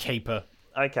madcap caper.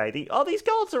 Okay, these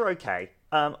guards are okay.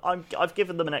 I've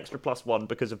given them an extra +1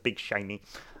 because of Big Shiny.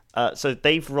 So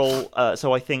they've rolled.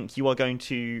 So I think you are going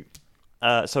to.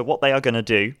 So what they are going to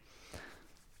do.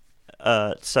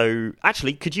 So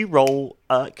actually, could you roll?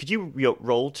 Could you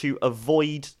roll to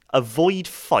avoid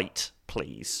fight,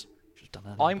 please?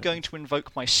 I'm going to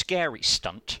invoke my scary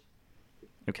stunt.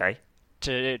 Okay.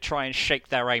 To try and shake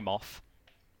their aim off.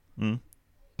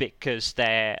 Because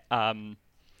they're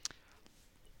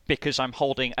because I'm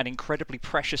holding an incredibly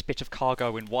precious bit of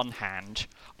cargo in one hand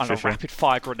and a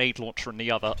rapid-fire grenade launcher in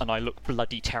the other, and I look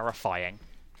bloody terrifying.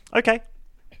 Okay.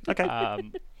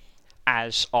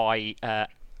 As I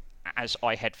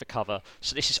head for cover.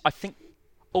 So this is, I think.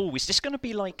 Oh, is this going to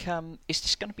be like Iron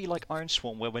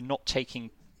Swarm, where we're not taking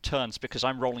turns because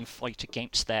I'm rolling fight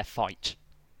against their fight?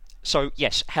 So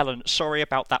yes, Helen, sorry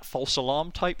about that false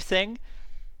alarm type thing.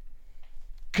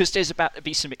 Because there's about to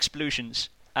be some explosions.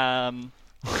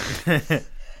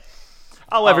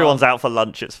 Everyone's out for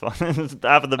lunch. It's fine.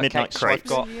 Having the midnight crepes.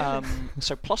 So I've got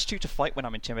 +2 to fight when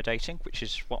I'm intimidating, which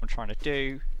is what I'm trying to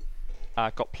do.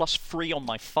 I've got +3 on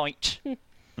my fight.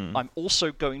 I'm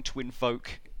also going to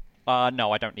invoke.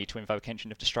 No, I don't need to invoke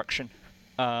Engine of Destruction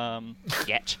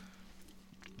yet.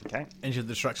 Okay. Engine of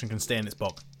Destruction can stay in its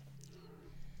box.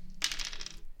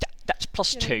 That's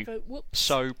 +2.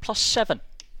 So +7.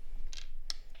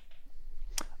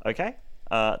 Okay.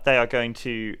 They are going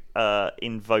to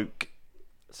invoke.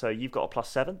 So you've got a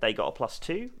 +7. They got a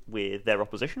 +2 with their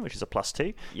opposition, which is a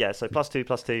 +2. Yeah. So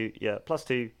 +2, yeah,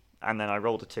 +2, and then I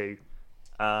rolled a 2.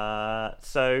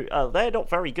 So they're not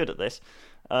very good at this.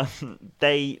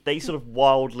 They sort of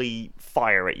wildly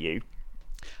fire at you,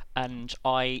 and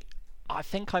I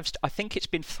think it's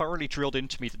been thoroughly drilled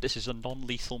into me that this is a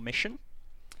non-lethal mission.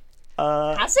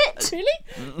 Has it? Really?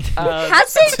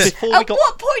 Has it? At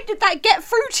what point did that get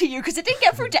through to you? Because it didn't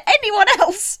get through to anyone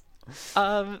else.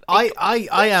 I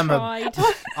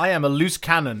am a loose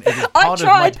cannon. It is part of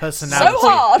my personality. So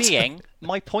hard.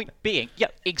 My point being, yeah,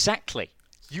 exactly.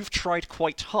 You've tried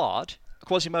quite hard.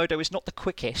 Quasimodo is not the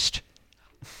quickest.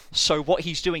 So what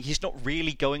he's doing, he's not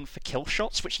really going for kill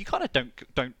shots, which you kind of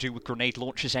don't do with grenade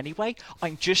launchers anyway.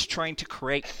 I'm just trying to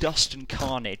create dust and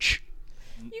carnage.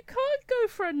 You can't go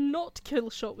for a not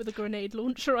kill shot with a grenade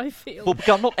launcher, I feel. Well,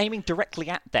 because I'm not aiming directly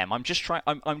at them. I'm just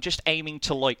I'm just aiming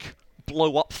to like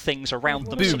blow up things around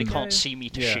them so they can't see me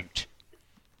to shoot,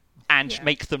 and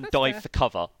make them dive for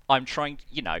cover. I'm trying,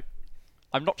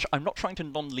 I'm not trying to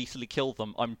non-lethally kill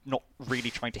them. I'm not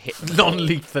really trying to hit them.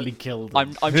 Non-lethally kill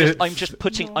them. I'm just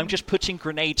putting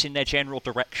grenades in their general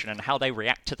direction, and how they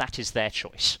react to that is their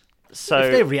choice. So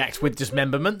if they react with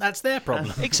dismemberment, that's their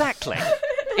problem. Exactly.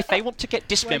 If they want to get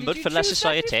dismembered for La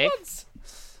Societe,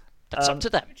 that's up to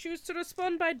them. You choose to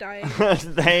respond by dying.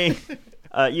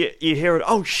 You hear it.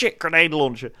 Oh shit! Grenade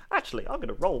launcher. Actually, I'm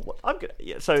gonna roll one.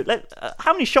 So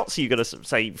how many shots are you gonna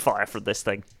say fire from this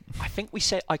thing? I think we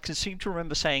said. I can seem to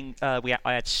remember saying I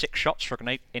had 6 shots for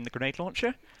in the grenade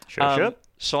launcher. Sure.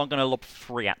 So I'm gonna lob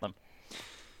 3 at them.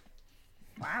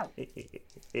 Wow.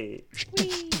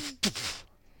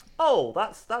 Oh,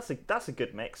 that's a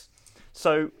good mix.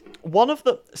 So one of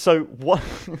them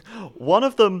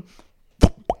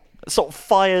sort of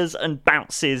fires and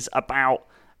bounces about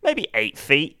maybe 8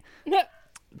 feet.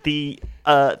 The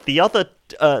other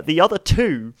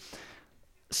two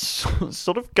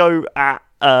sort of go at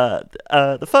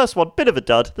the first one, bit of a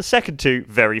dud. The second two,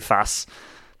 very fast.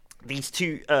 These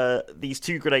two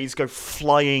grenades go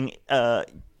flying out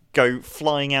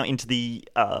into the.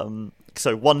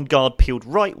 So one guard peeled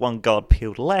right, one guard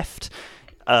peeled left.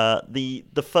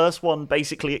 The first one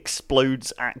basically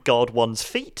explodes at guard one's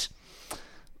feet.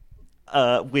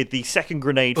 With the second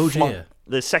grenade.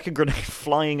 The second grenade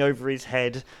flying over his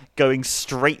head, going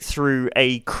straight through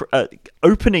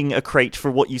opening a crate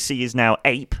for what you see is now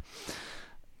ape.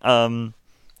 I'm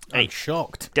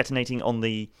shocked. Detonating on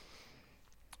the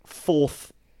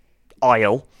fourth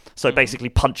aisle, so basically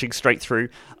punching straight through.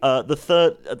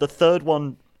 The third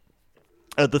one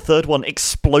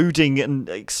exploding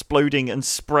and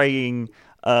spraying.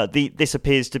 This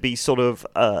appears to be sort of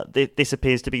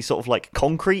like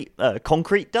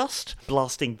concrete dust,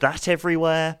 blasting that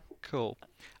everywhere. Cool.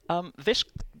 This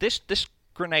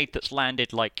grenade that's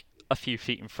landed like a few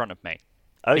feet in front of me.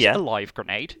 Oh, is yeah. it a live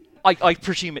grenade? I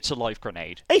presume it's a live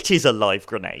grenade. It is a live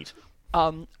grenade.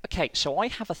 Okay, so I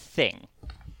have a thing.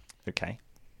 Okay.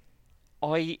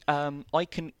 I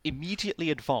can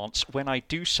immediately advance when I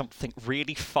do something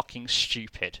really fucking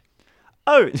stupid.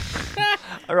 Oh,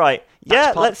 all right. Yeah,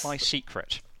 That's part let's. of my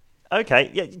secret. Okay,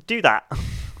 yeah, do that.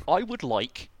 I would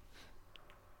like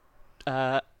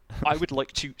to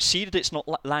see that it's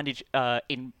not landed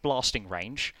in blasting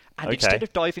range, and Okay. instead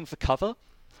of diving for cover,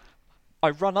 I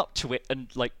run up to it and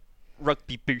like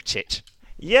rugby boot it.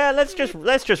 Yeah, let's just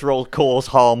roll cause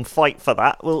harm, fight for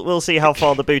that. We'll see how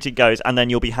far the booting goes, and then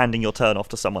you'll be handing your turn off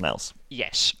to someone else.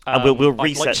 Yes, And we'll I'd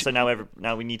reset. like to- So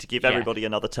now we need to give Yeah. everybody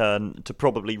another turn to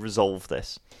probably resolve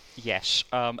this. Yes.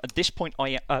 At this point,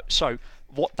 so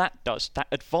what that does, that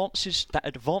advances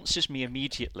me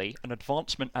immediately. An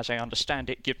advancement, as I understand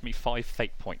it, gives me 5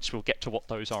 fate points. We'll get to what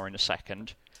those are in a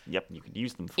second. Yep, you can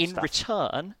use them for In stuff.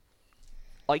 return,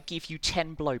 I give you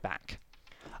 10 blowback.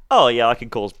 Oh yeah, I can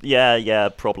cause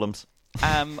problems.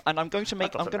 And I'm going to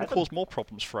doesn't matter. cause more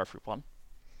problems for everyone.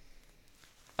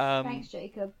 Thanks,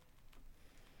 Jacob.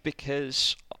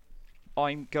 Because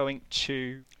I'm going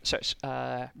to. So it's,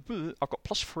 I've got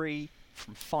 +3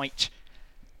 from fight,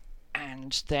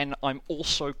 and then I'm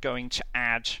also going to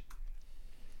add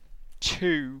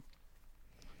 2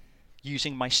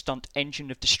 using my stunt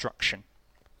engine of destruction,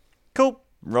 Cool.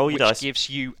 Roll your dice.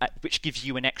 which gives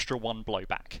you an extra 1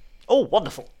 blowback. Oh,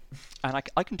 wonderful. And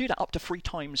I can do that up to 3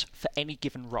 times for any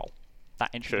given roll. That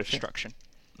engine of Sure. destruction.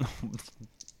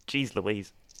 Jeez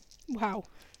Louise. Wow.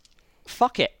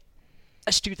 Fuck it.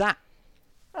 Let's do that.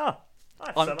 Oh,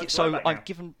 I'm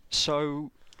given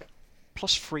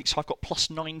 +3, so I've got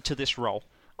 +9 to this roll.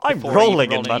 I'm before I even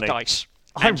rolling in roll any money. dice.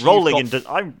 I'm And you've rolling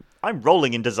got in. I'm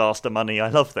rolling in disaster money. I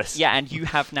love this. Yeah, and you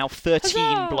have now 13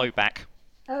 Huzzah! blowback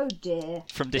Oh dear.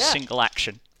 from this Yeah. single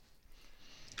action.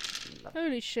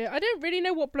 Holy shit. I don't really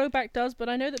know what blowback does, but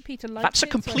I know that Peter likes That's a it, so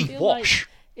I complete feel wash. like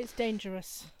it's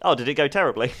dangerous. Oh, did it go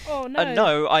terribly? Oh, no.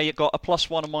 No, I got a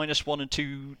 +1, a -1, and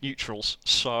 2 neutrals,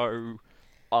 so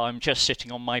I'm just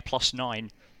sitting on my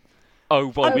 +9. Oh,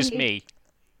 woe is Only- me.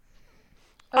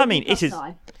 I mean, Only it is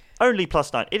 +9. only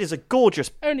 +9. It is a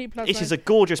gorgeous. Only plus It nine. is a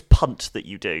gorgeous punt that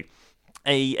you do.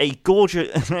 A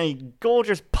gorgeous a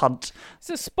gorgeous punt It's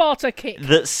a Sparta kick.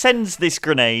 that sends this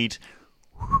grenade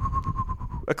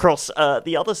across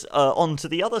the other onto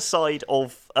the other side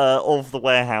of the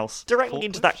warehouse, directly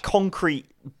into that concrete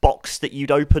box that you'd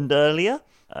opened earlier.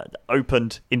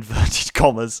 Opened inverted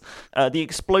commas. The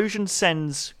explosion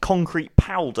sends concrete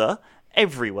powder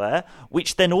everywhere,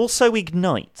 which then also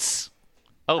ignites.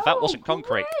 Oh, that wasn't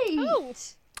concrete. Great. Oh.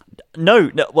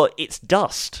 No, well, it's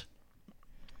dust.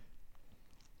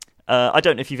 I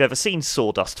don't know if you've ever seen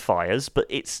sawdust fires, but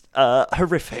it's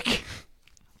horrific.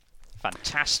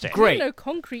 Fantastic. I Great. didn't know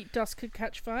concrete dust could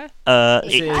catch fire. It Oh,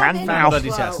 can then now. that's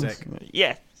Fantastic.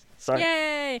 Yeah. Sorry.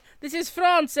 Yay! This is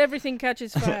France. Everything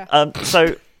catches fire.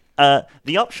 So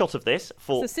the upshot of this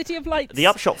for It's the city of lights. the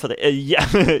upshot for the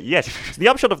yes, the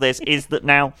upshot of this is that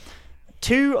now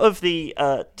two of the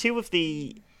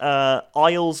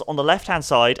aisles on the left hand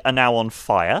side are now on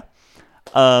fire.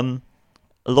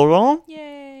 Laurent,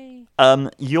 Yay!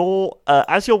 you're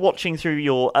as you're watching through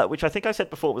your which I think I said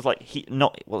before was like heat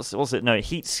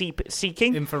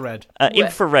seeking Infrared.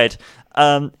 infrared.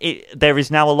 There is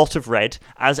now a lot of red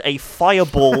as a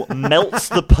fireball melts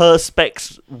the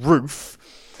perspex roof.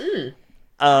 Holy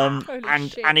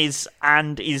shit.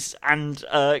 And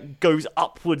goes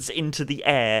upwards into the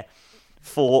air,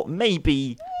 for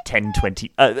maybe 10,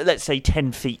 20, let's say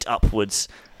 10 feet upwards.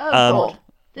 Oh, God.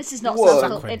 This is not Whoa.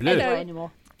 subtle Sacre in bleu. any way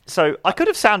anymore. So I could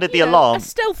have sounded the A alarm.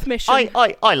 stealth mission.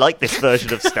 I like this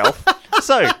version of stealth.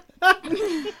 So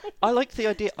I like the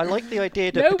idea.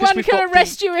 that no because one we've can got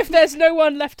arrest you if there's no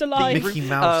one left alive. Mickey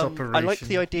Mouse operation. I like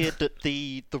the idea that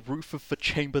the roof of the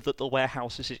chamber that the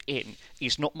warehouse is in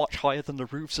is not much higher than the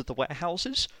roofs of the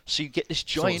warehouses, so you get this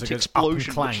giant goes up and explosion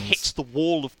which clangs. hits the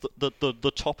wall of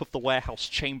the top of the warehouse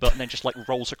chamber and then just like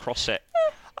rolls across it.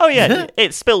 oh yeah,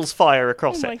 it spills fire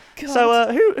across Oh it. my God.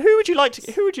 So who would you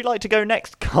like to go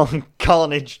next,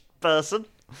 Carnage person?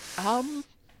 I'm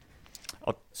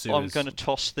Sewers. going to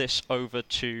toss this over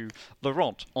to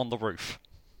Laurent on the roof,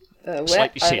 Where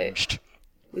slightly I singed.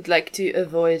 would like to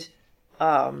avoid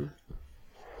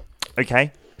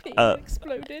Okay. Being Uh,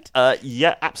 exploded.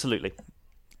 Yeah, absolutely.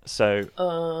 So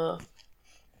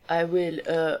I will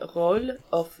roll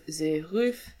off the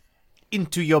roof.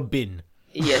 Into your bin.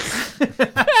 Yes.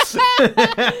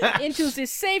 Into the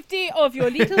safety of your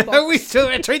little we box. still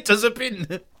retreat to the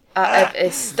bin. I have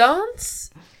a stance,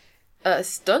 a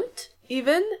stunt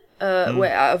even,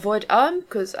 where I avoid arm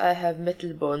because I have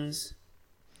metal bones.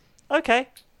 okay.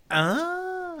 Ah.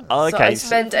 So I Okay.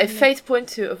 spend a fate point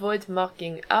to avoid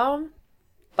marking arm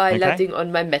by Okay. landing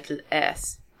on my metal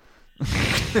ass.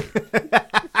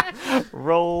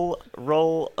 Roll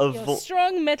Your avoid.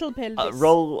 strong metal pelvis.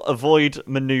 Roll avoid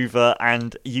maneuver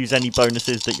and use any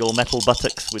bonuses that your metal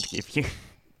buttocks would give you.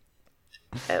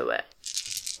 Well.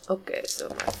 Okay, so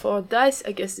my 4 dice.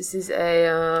 I guess this is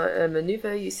a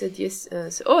maneuver. You said yes.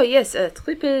 Yes, a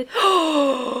triple.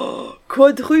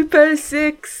 Quadruple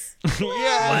 6.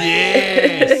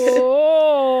 Yes.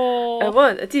 Oh. A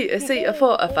 1, a 2, a 3, a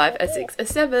 4, a 5, a 6, a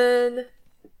 7.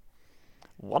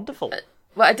 Wonderful.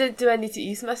 Well, do I need to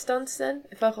use my stance then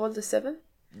if I rolled a 7?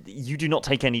 You do not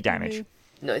take any damage.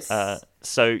 Nice.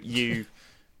 So you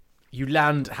You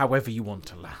land however you want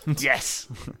to land. yes.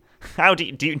 How do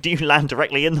you land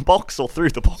directly in the box or through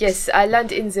the box? Yes, I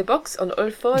land in the box on all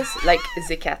fours like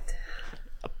the cat.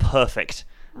 Perfect.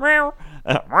 Very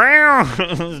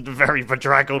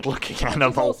bedraggled looking It's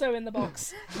animal. also in the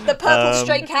box. The purple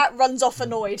stray cat runs off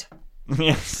annoyed.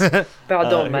 Yes.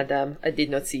 Pardon, madame. I did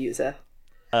not see you there.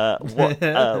 What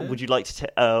would you like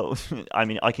to? I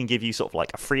mean, I can give you sort of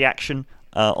like a free action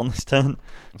on this turn.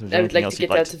 I would like to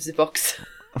get out of the box.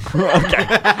 Okay,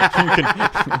 you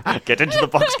can get into the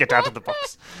box, get out of the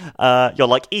box. You're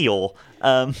like Eeyore.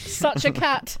 Such a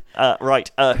cat. Right.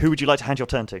 Who would you like to hand your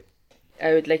turn to?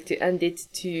 I would like to hand it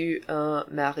to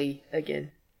Marie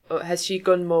again. Oh, has she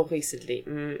gone more recently?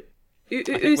 I think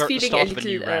Who's we're at the feeling start a of a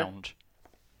new little? round.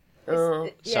 Yeah, So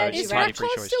Is it's entirely free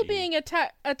Rakon choice still to you. being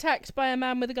attacked by a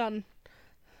man with a gun?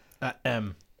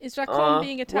 Is Rakon Uh,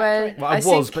 being attacked well, right now? Well, I I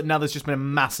was, think- but now there's just been a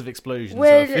massive explosion.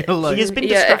 Well, so I feel like he has been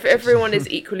Yeah, if distracted. everyone is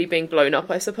equally being blown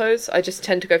up, I suppose. I just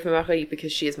tend to go for Marie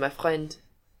because she is my friend.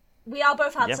 We are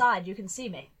both outside. You can see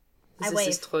me. I This wave.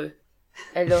 is true.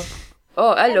 Hello.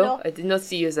 Oh, hello. Hello. I did not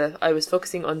see you there. I was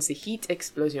focusing on the heat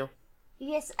explosion.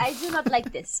 Yes, I do not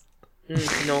like this.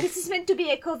 No. This is meant to be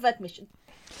a covert mission.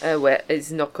 Well,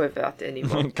 it's not covert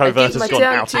anymore. Covert I give has my gone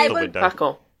turn out to of I the will- window.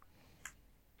 Rakon.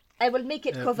 I will make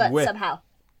it covert where? somehow.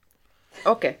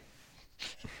 Okay.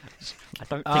 I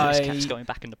don't think this cat's I- going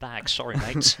back in the bag. Sorry,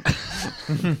 mates.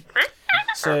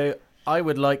 So I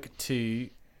would like to.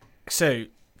 So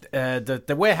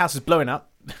the warehouse is blowing up.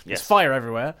 Yes. There's fire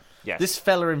everywhere. Yes. This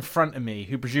fella in front of me,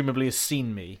 who presumably has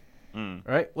seen me,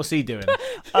 right? What's he doing?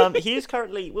 He is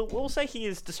currently. We'll say he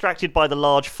is distracted by the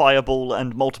large fireball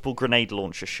and multiple grenade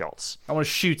launcher shots. I want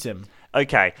to shoot him.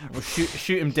 Okay, Or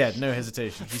shoot him dead. No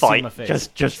hesitation. He's seen my fight. face.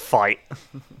 Just fight.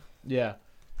 Yeah.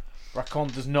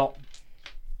 Rakon does not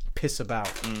piss about.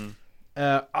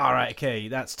 All right. Okay.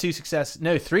 That's 2 successes.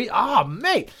 No, 3. Ah,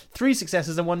 mate. 3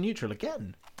 successes and 1 neutral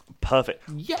again. Perfect.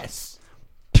 Yes.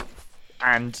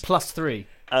 And Plus 3.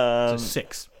 So um,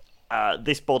 6.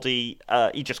 this body,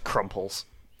 he just crumples.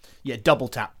 Yeah. Double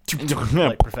tap.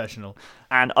 Like professional.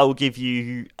 And I will give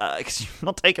you, because you've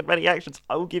not taken many actions,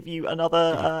 I will give you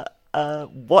another.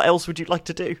 What else would you like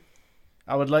to do?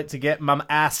 I would like to get my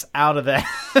ass out of there.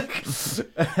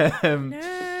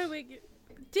 No,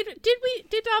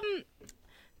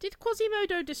 did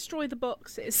Quasimodo destroy the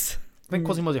boxes? I think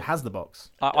Quasimodo has the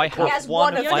box. I has have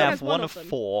one one. of I them. have one of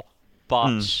 4,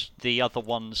 but the other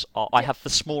ones are. I have the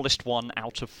smallest one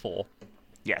out of 4.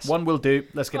 Yes. One will do.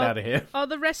 Let's get out of here. Are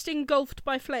the rest engulfed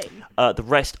by flame? The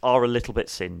rest are a little bit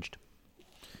singed.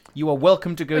 You are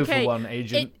welcome to go Okay, for one,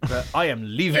 Agent, but I am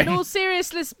leaving. In all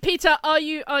seriousness, Peter, are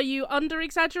you under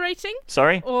exaggerating,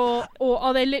 Sorry. or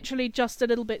are they literally just a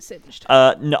little bit singed?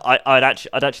 No, I'd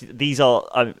actually. These are.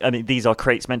 I mean, these are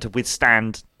crates meant to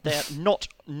withstand. They're not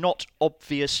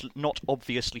obviously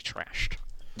trashed.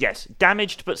 Yes,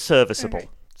 damaged but serviceable. Okay.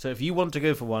 So if you want to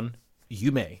go for one,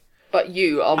 you may. But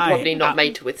you are probably not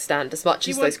made to withstand as much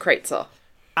as those crates are.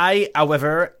 I,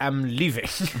 however, am leaving.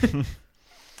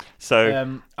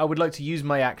 So I would like to use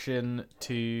my action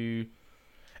to.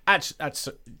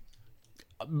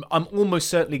 I'm almost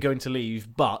certainly going to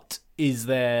leave, but is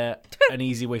there an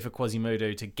easy way for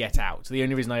Quasimodo to get out? The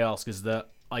only reason I ask is that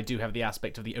I do have the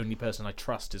aspect of the only person I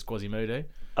trust is Quasimodo.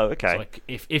 oh, okay, So,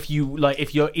 like,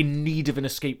 if you're in need of an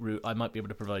escape route, I might be able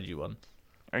to provide you one.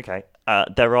 okay.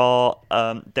 There are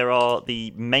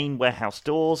the main warehouse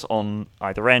doors on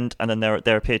either end, and then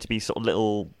there appear to be sort of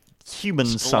little Large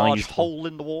human-sized hole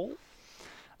in the wall.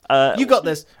 You got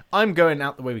this. I'm going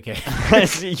out the way we came.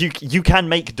 you can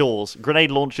make doors.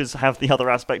 Grenade launchers have the other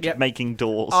aspect Yep. of making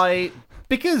doors.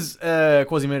 Because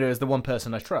Quasimodo is the one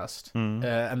person I trust, and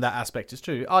that aspect is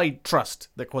true, I trust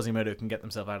that Quasimodo can get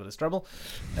themselves out of this trouble.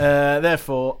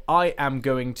 Therefore, I am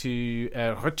going to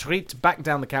retreat back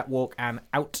down the catwalk and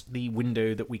out the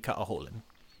window that we cut a hole in.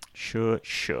 Sure.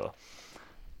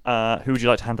 Who would you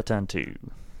like to hand the turn to?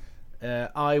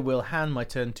 I will hand my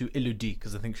turn to Elodie,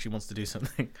 because I think she wants to do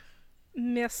something.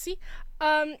 Merci.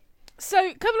 So,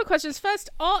 a couple of questions. First,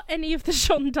 are any of the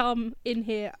gendarmes in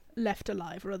here left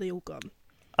alive, or are they all gone?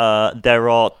 There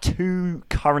are 2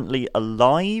 currently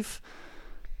alive.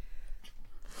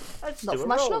 Not for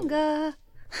much longer.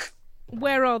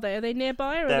 Where are they? Are they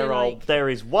nearby, or are they There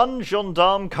is 1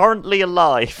 gendarme currently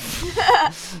alive.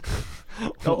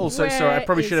 Also, sorry, I Where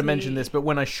probably should have is mentioned he? this, but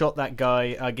when I shot that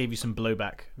guy, I gave you some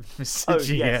blowback, Mr. Oh,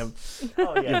 GM. yes.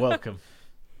 Oh, yeah. You're welcome.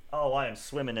 Oh, I am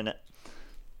swimming in it.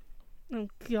 Oh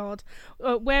God!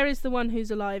 Where is the one who's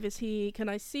alive? Is he? Can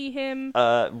I see him?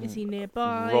 Is he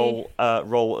nearby?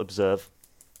 Roll observe.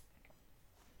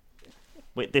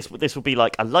 Wait, this will be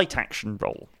like a light action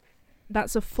roll.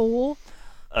 That's a 4.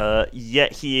 Yeah,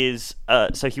 he is.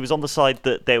 So he was on the side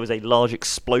that there was a large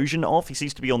explosion of. He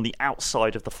seems to be on the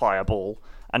outside of the fireball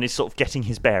and is sort of getting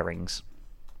his bearings.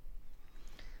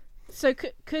 So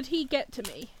could he get to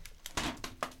me?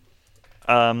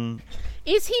 Um,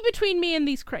 Is he between me and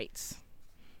these crates?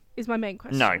 Is my main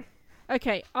question. no.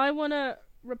 Okay, I want to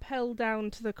rappel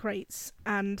down to the crates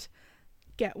and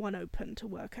get one open to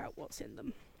work out what's in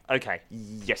them. Okay,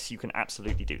 yes, you can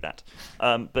absolutely do that.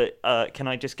 But can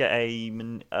I just get a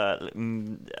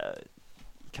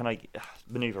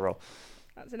maneuver roll?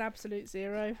 That's an absolute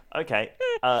 0. Okay,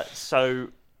 so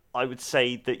I would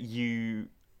say that you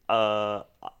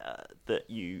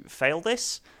fail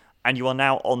this, and you are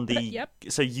now on the. Yep.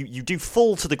 So you do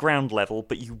fall to the ground level,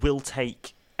 but you will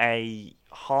take a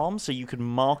harm. So you can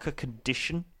mark a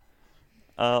condition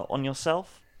on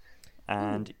yourself.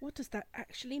 And Ooh, what does that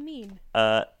actually mean?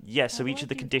 yeah, so How each do of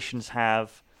the I do conditions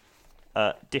have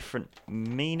different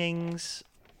meanings.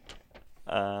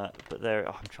 But they're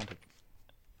I'm trying to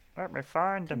let me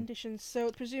find them. Conditions. So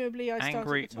presumably I start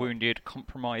Angry, at the top. wounded,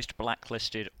 compromised,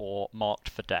 blacklisted, or marked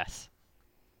for death.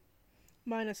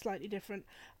 Mine are slightly different.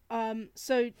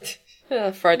 So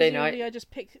Friday presumably night. I just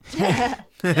pick.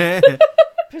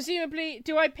 Presumably,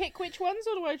 do I pick which ones,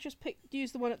 or do I just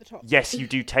use the one at the top? Yes, you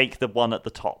do take the one at the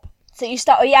top. So you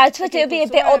start. Yeah, I thought it would be a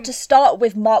So, bit odd to start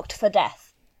with marked for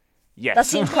death. Yes. That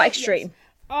seems quite extreme.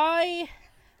 I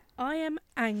am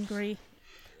angry.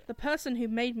 The person who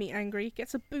made me angry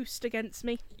gets a boost against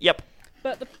me. Yep.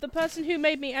 But the person who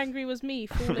made me angry was me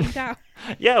falling down.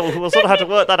 Yeah, we'll sort of have to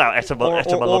work that out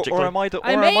etymologically. Or am I the?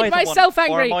 I or made am I the myself one,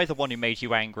 Or angry. am I the one who made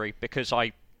you angry because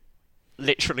I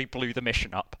literally blew the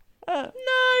mission up? No,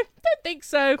 don't think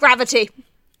so. Gravity.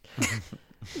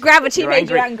 Gravity You're made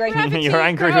you angry. angry. You're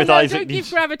angry Oh, with no, Isaac. Don't give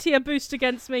gravity a boost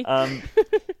against me.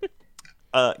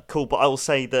 Cool, but I will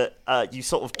say that you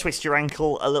sort of twist your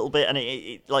ankle a little bit, and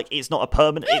it's not a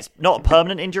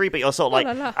permanent injury, but you're sort of like,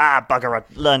 la, la. bugger, I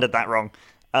learned that wrong.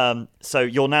 So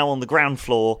you're now on the ground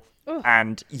floor,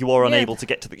 and you are unable to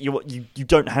get to the. You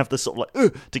don't have the sort of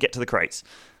like to get to the crates.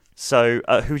 So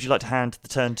who would you like to hand the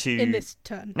turn to? In this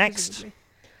turn. Next. presumably.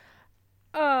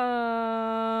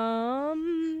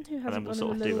 Who then hasn't we'll gone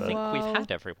sort in of a do little a- I think while? we've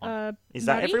had everyone. Is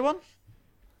that Maddie? everyone?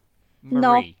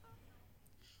 No. Marie.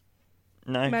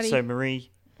 No. Maddie. So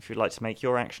Marie, if you'd like to make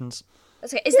your actions.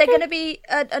 That's okay. Is there going to be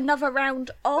another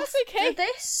round after okay.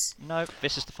 this? No,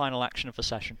 this is the final action of the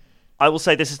session. I will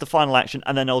say this is the final action,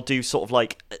 and then I'll do sort of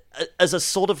like as a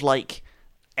sort of like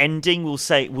ending, we'll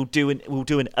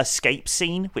do an escape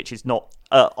scene, which is not.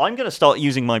 I'm going to start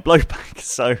using my blowback.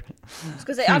 So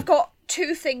Because I've got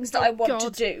two things that I want to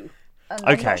God. do. And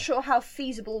I'm Okay. not sure how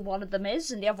feasible one of them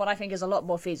is, and the other one I think is a lot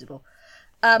more feasible.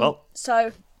 well,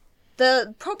 So,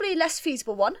 the probably less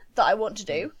feasible one that I want to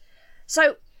do.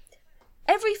 So,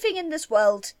 everything in this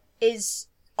world is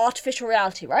artificial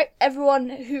reality, right? Everyone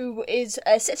who is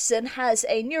a citizen has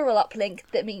a neural uplink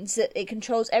that means that it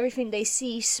controls everything they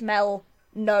see, smell,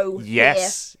 know, hear.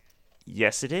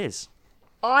 yes, it is.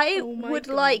 I my would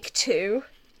God. like to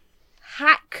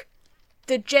hack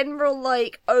the general,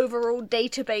 overall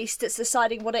database that's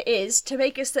deciding what it is to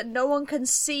make it so that no one can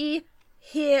see,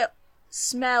 hear,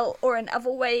 smell, or in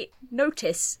other way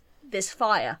notice this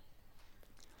fire.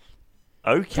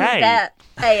 Okay. Their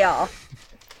AR.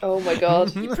 Oh my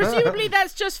god. Presumably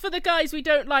that's just for the guys we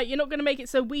don't like. You're not going to make it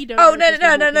so we don't. Oh, know 'cause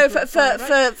no, we're no, walking for through a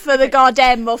fire, right? the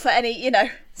Gardem or for any,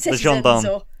 citizens gendarme.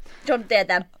 or John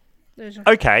them.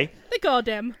 Okay. The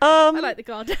Gardem. I like the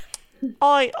Gardem.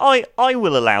 I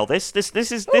will allow this. This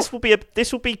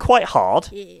will be quite hard.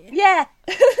 Yeah.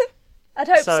 I'd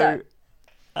hope so.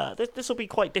 So this will be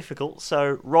quite difficult.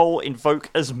 So roll invoke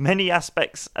as many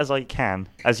aspects as you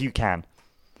can.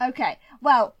 Okay,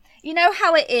 well, you know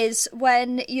how it is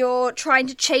when you're trying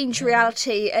to change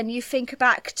reality and you think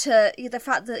back to the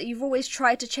fact that you've always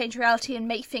tried to change reality and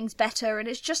make things better, and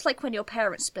it's just like when your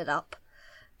parents split up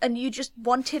and you just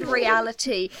wanted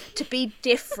reality to be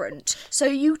different. So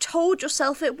you told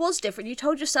yourself it was different. You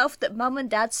told yourself that mum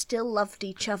and dad still loved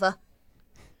each other.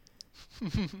 Your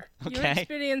Okay.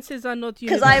 experiences are not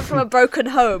Because I am from a broken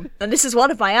home, and this is one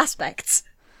of my aspects.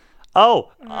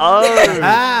 Oh,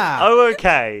 Ah.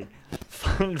 okay.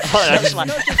 Fine. It's like,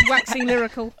 not just waxing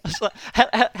lyrical. it's like,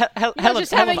 You're Helen,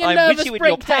 just having a I'm with nervous you in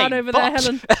your breakdown pain, over there, but-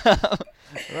 Helen.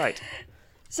 Right.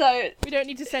 So, We don't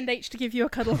need to send H to give you a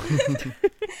cuddle.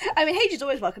 I mean, Hage is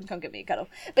always welcome to come give me a cuddle.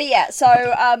 But yeah, so,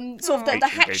 sort of the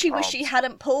H hack is she big wished she arms.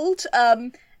 hadn't pulled,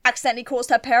 accidentally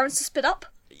caused her parents to split up.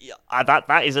 Yeah, that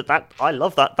I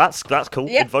love that. That's cool.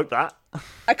 Yep. Invoke that.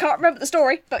 I can't remember the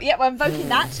story, but yeah, we're invoking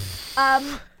that.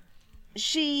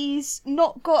 She's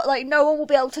not got, no one will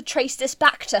be able to trace this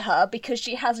back to her because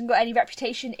she hasn't got any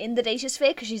reputation in the data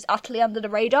sphere because she's utterly under the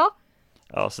radar.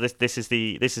 Oh, so this is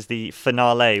the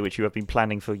finale which you have been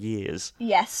planning for years.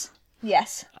 Yes.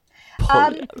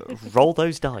 Roll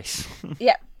those dice.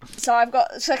 Yeah. So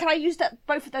can I use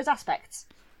both of those aspects?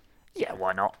 Yeah,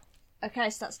 why not? Okay,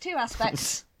 so that's two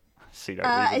aspects. Pseudo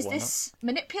reason, Is why this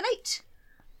manipulate?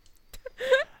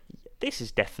 not? This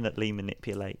is definitely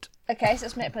manipulate. Okay, so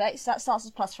it's manipulate, so that starts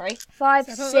as +3. 5,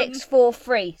 7. 6, 4,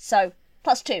 3. So,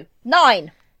 +2.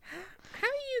 9! How are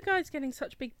you guys getting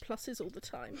such big pluses all the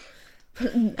time?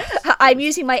 I'm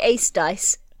using my ace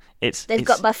dice. It's They've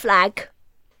got my flag.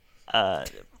 It's No, I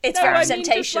mean just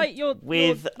representation. like your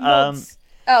with your mods,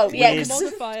 Oh, yeah, with- 'cause-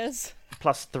 modifiers.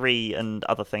 +3 and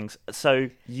other things. So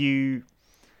you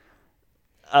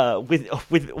with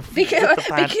the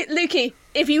bad... Lukey,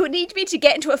 if you need me to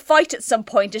get into a fight at some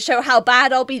point to show how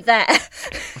bad I'll be there,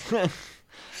 let's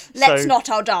So- not,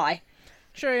 I'll die.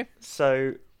 True.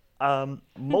 So,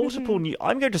 multiple new.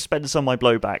 I'm going to spend some of my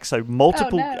blowback. So,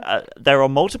 multiple. Oh, no. There are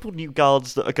multiple new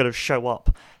guards that are going to show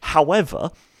up.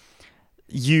 However,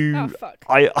 Oh, fuck.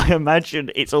 I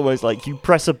imagine it's almost like you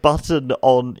press a button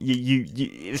on you.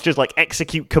 It's just like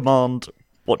execute command.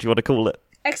 What do you want to call it?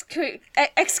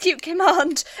 Execute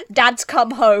command, Dad's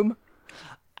come home.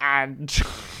 And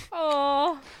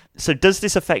Oh, so, does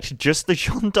this affect just the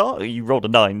gendarme? You rolled a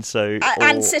 9, so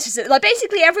And or- citizens.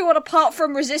 Basically everyone apart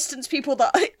from resistance people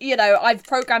that, I've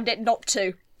programmed it not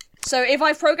to. So if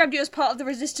I've programmed you as part of the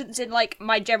resistance in,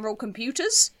 my general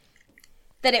computers,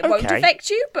 then it won't Okay. affect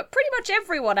you, but pretty much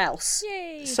everyone else.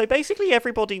 yay. So basically,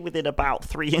 everybody within about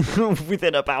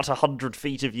 100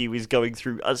 feet of you is going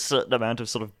through a certain amount of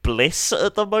sort of bliss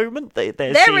at the moment.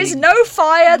 There is no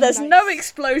fire, there's no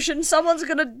explosion, someone's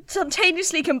gonna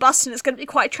spontaneously combust and it's gonna be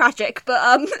quite tragic,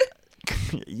 but,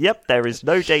 Yep, there is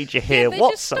no danger here they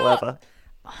just start- whatsoever.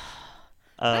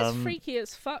 That's freaky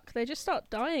as fuck. They just start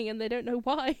dying and they don't know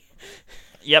why.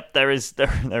 Yep, there is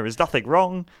nothing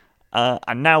wrong.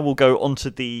 And now we'll go on to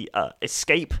the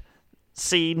escape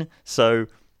scene. So,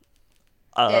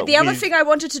 the other with- thing I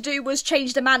wanted to do was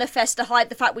change the manifest to hide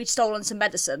the fact we'd stolen some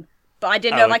medicine. But I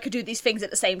didn't know if I could do these things at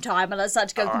the same time, and I decided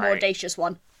to go with the more Alright. audacious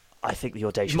one. I think the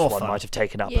audacious More one fun. might have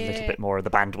taken up a little Yeah. bit more of the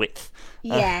bandwidth.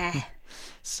 Yeah.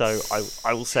 So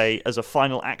I will say, as a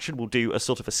final action, we'll do a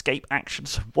sort of escape action.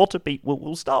 So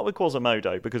we'll start with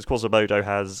Quasimodo, because Quasimodo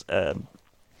has.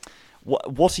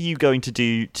 What are you going to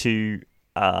do to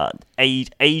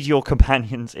aid your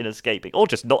companions in escaping, or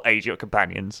just not aid your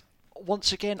companions?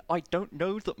 once again, I don't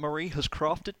know that Marie has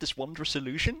crafted this wondrous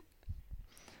illusion.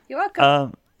 You're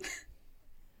welcome.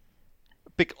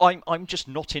 I'm just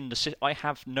not in the. I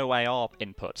have no AR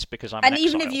inputs because I'm. And an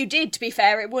even exile. if you did, to be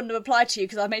fair, it wouldn't have applied to you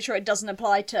because I made sure it doesn't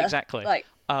apply to Exactly. like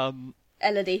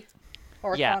Elodie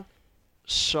or Yeah. Khan.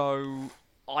 So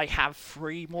I have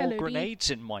 3 more Hello, Dee.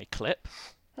 grenades in my clip.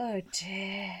 Oh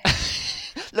dear.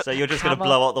 So you're just going to hammer,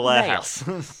 blow up the nail. warehouse.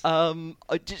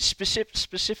 I did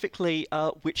specifically,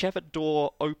 whichever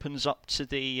door opens up to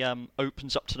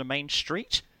the main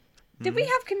street. Did we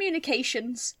have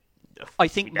communications? I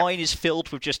think mine is filled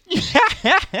with just.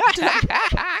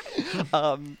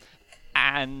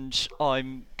 And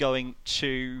I'm going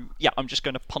to. Yeah, I'm just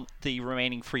going to punt the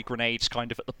remaining 3 grenades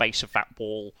kind of at the base of that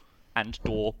wall and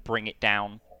door, bring it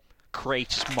down,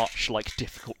 create as much like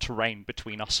difficult terrain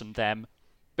between us and them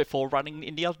before running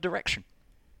in the other direction.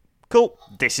 Cool.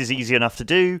 This is easy enough to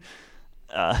do.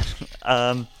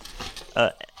 Elodie,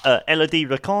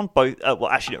 Rakan, both.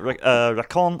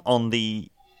 Rakan on the.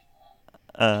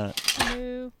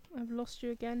 No, I've lost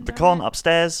you again. damn Rakan it.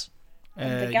 upstairs.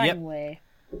 The Yep. gangway.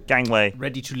 Gangway.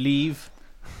 Ready to leave.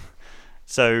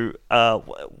 So,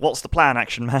 what's the plan,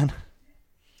 Action Man?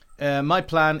 My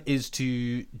plan is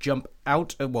to jump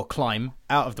out, climb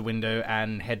out of the window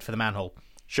and head for the manhole.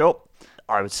 Sure.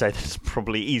 I would say that's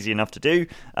probably easy enough to do.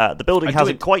 The building I do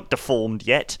hasn't it- quite deformed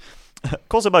yet.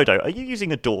 Quasimodo, are you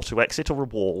using a door to exit or a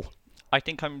wall? I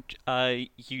think I'm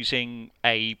using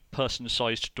a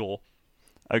person-sized door.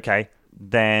 Okay.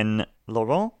 Then,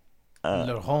 Laurent?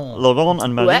 Laurent. Laurent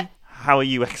and Marie, Ouais. how are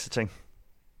you exiting?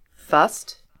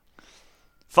 Fast.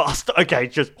 Fast. Okay,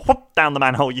 just whoop, down the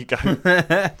manhole you go.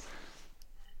 Ouais.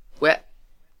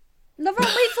 Laurent,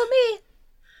 wait for me.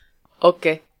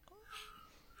 Okay.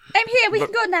 I'm here. We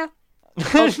can go now.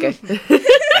 Okay.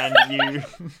 and you...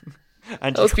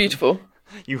 And That was beautiful.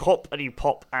 you hop and you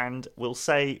pop, and we'll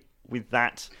say with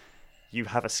that, you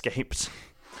have escaped.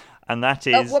 And that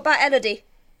Oh, is... what about Elodie?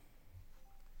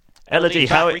 Elodie,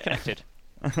 Back how... reconnected.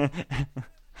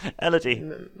 Elodie,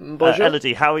 Bonjour.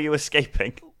 Elodie, how are you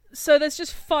escaping? So there's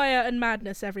just fire and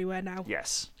madness everywhere now.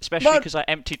 Yes. Especially Well- because I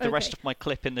emptied the rest Okay. of my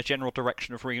clip in the general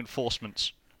direction of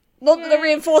reinforcements. Not that the Yay.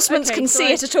 reinforcements Okay, can so see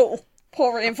I- it at all.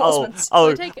 Poor reinforcements.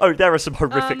 Oh, take- there are some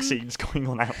horrific scenes going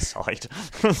on outside.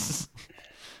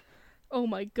 Oh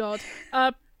my god.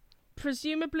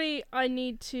 Presumably I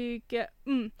need to get...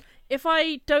 If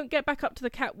I don't get back up to the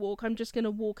catwalk, I'm just going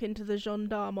to walk into the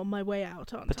gendarme on my way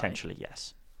out, aren't Potentially,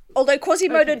 yes. Although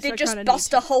Quasimodo Okay, so I did just kinda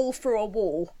bust need a hole through a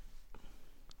wall.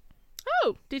 I?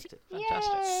 Oh, did he?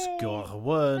 Fantastic. Score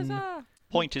one. Huzzah.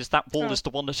 Point is, that wall Oh. is the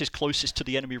one that is closest to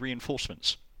the enemy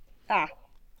reinforcements. Ah.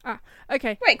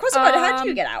 Okay. Wait, Quasimodo, how did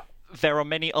you Um, get out? There are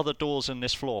many other doors in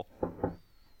this floor.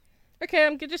 Okay,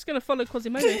 I'm just going to follow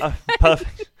Quasimodo. I'm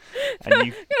Perfect. And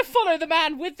you, going to follow the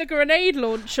man with the grenade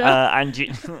launcher. and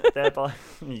you, thereby,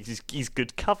 he's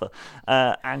good cover.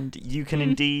 And you can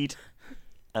indeed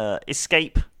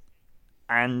escape.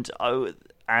 And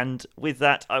with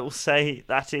that, I will say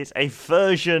that is a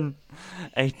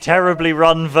terribly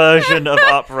run version of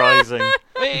Uprising.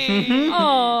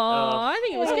 I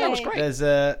think it was Yeah. good. That was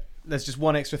great. There's just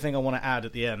one extra thing I want to add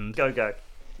at the end, Go.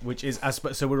 which is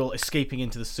so we're all escaping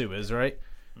into the sewers, right?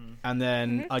 And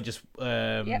then I just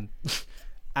Yep.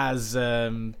 as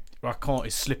Rakan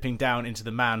is slipping down into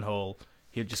the manhole,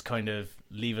 he'll just kind of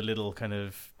leave a little kind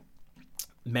of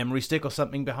memory stick or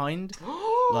something behind,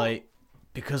 like,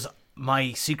 because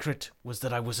my secret was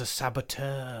that I was a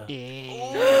saboteur,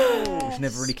 which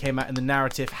never really came out in the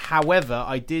narrative. However,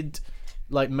 I did,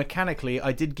 like, mechanically,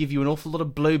 I did give you an awful lot of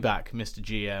blowback, Mr.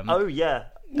 GM. Oh, yeah.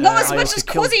 Not as I much also as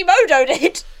killed- Quasimodo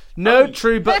did. No,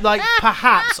 true, but like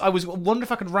perhaps I wonder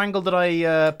if I could wrangle that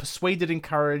I persuaded,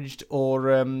 encouraged,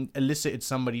 or elicited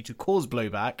somebody to cause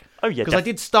blowback. Oh, yeah, because I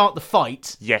did start the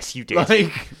fight. Yes, you did. Like, You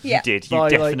Yeah. did. You by,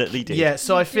 like- definitely did. Yeah,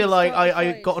 so I feel did like start the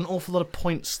I fight. got an awful lot of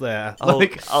points there. Oh,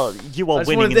 Like, you I are just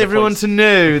winning. wanted in the everyone points. to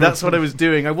know that's what I was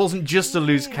doing. I wasn't just a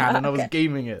loose cannon; I was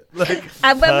gaming it. Like,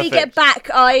 And when we Perfect. get back,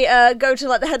 I go to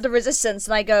like the head of the resistance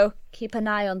and I go, keep an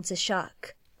eye on the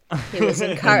shark. He was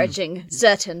encouraging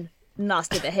certain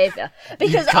nasty behaviour.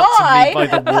 Because cut to me I by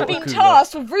the have water been cooler.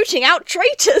 tasked with rooting out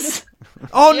traitors.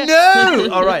 oh no!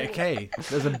 All right, okay.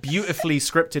 There's a beautifully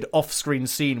scripted off-screen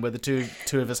scene where the two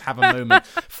of us have a moment.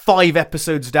 5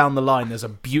 episodes down the line, there's a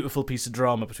beautiful piece of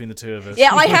drama between the two of us.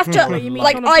 Yeah, I have to, you mean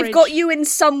like, on a I've bridge? got you in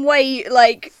some way,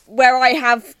 like, where I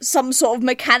have some sort of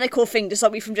mechanical thing to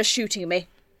stop you from just shooting me.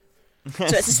 So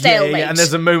it's a Yeah, stalemate. yeah, and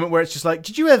there's a moment where it's just like,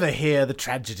 did you ever hear the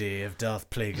tragedy of Darth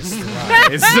Plagueis the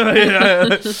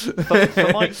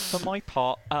Rise? For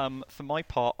my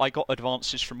part, I got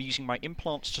advances from using my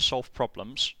implants to solve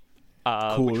problems,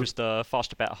 Cool. which was the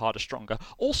faster, better, harder, stronger.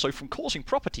 Also from causing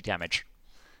property damage.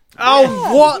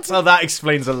 Oh, what? Oh, that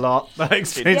explains a lot. That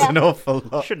explains an awful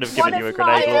lot. Shouldn't have One given you a of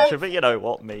grenade my, launcher, but you know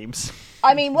what, memes.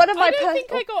 I mean, one of my I don't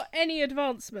think I got any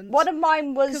advancements. one of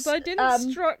mine was because I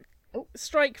didn't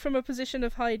strike from a position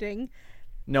of hiding.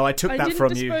 No, I took I that didn't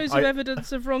from you. dispose of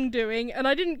evidence of wrongdoing, and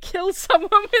I didn't kill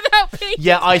someone without being.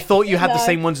 Yeah, I thought you had the No.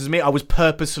 same ones as me. I was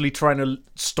purposely trying to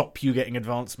stop you getting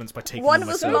advancements by taking One them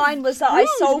was myself. mine was that I Rude,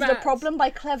 solved a Matt. problem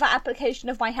by clever application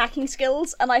of my hacking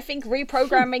skills, and I think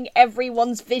reprogramming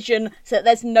everyone's vision so that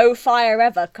there's no fire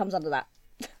ever comes under that.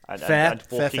 And Fair,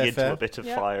 walking fair, into fair. a bit of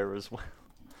Yeah. fire as well.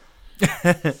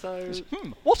 So,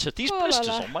 What are these Oh, la, blisters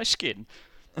la. on my skin?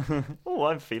 oh,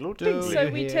 I feel all Do tingly. So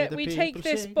you we hear the we people take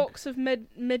this sing? box of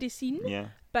medicine Yeah.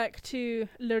 back to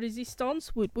La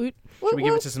Resistance. Woot woot. Should we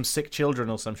give it to some sick children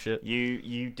or some shit?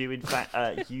 You do in fact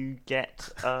you get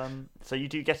so you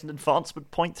do get an advancement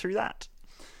point through that.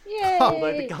 Yay!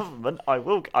 Although the government, I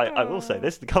will say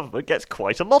this, the government gets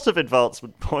quite a lot of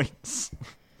advancement points.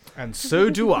 And so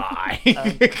do I.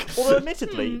 Although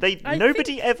admittedly, I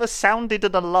nobody ever sounded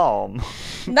an alarm.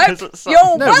 'Cause Nope, at some-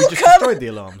 you're No, we just welcome! destroyed the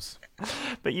alarms.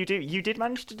 But you did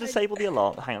manage to disable the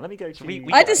alarm. Hang on, let me go to. We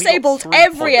I got disabled 3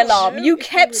 every points. alarm. You No,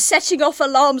 kept it's setting off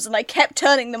alarms and I kept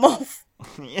turning them off.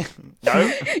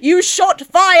 No, You shot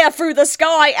fire through the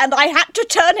sky and I had to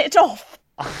turn it off.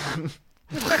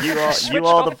 you Switched are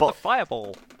off the bot.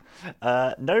 fireball.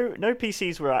 No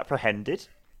PCs were apprehended.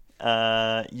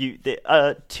 So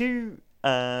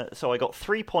I got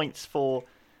 3 points for,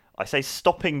 I say,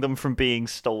 stopping them from being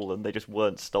stolen. They just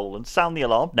weren't stolen. Sound the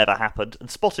alarm, never happened,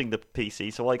 and spotting the PC.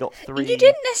 So I got 3. You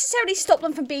didn't necessarily stop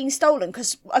them from being stolen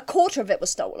because a quarter of it was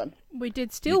stolen. We did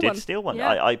You steal did one. steal one.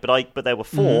 Yeah. But there were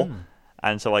 4,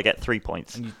 and so I get 3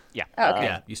 points. Yeah. Oh, okay.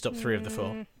 Yeah, you stopped 3 of the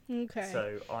 4. Okay.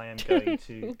 So I am going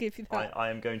to. We'll give you that. I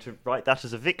am going to write that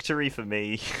as a victory for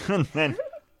me, and then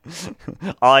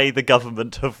I, the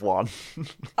government, have won.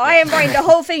 I am writing the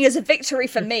whole thing as a victory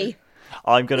for me.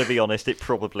 I'm going to be honest, it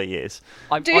probably is.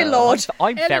 Dear Lord.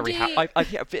 I'm very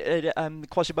Elodie. happy.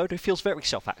 Quasimodo feels very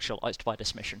self-actualized by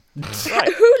this mission.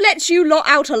 Right. Who lets you lot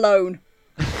out alone?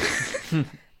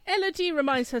 Elodie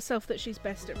reminds herself that she's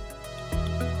best.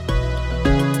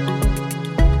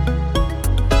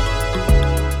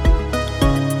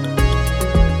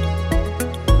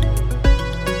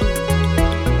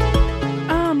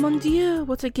 Ah, mon Dieu,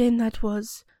 what a game that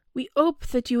was. We hope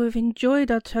that you have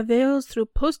enjoyed our travails through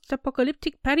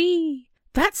post-apocalyptic Paris.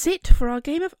 That's it for our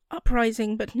game of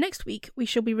Uprising, but next week we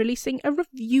shall be releasing a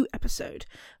review episode,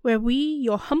 where we,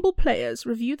 your humble players,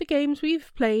 review the games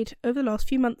we've played over the last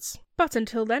few months. But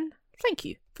until then, thank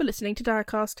you for listening to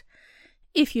Diacast.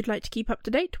 If you'd like to keep up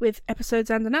to date with episodes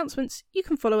and announcements, you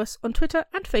can follow us on Twitter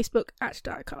and Facebook at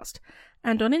Diacast,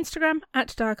 and on Instagram at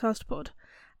DiacastPod,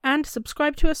 and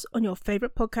subscribe to us on your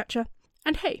favourite podcatcher.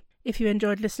 And hey, if you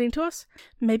enjoyed listening to us,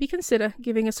 maybe consider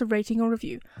giving us a rating or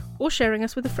review, or sharing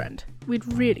us with a friend.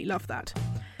 We'd really love that.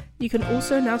 You can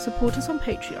also now support us on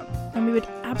Patreon, and we would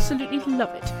absolutely love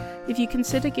it if you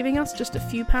consider giving us just a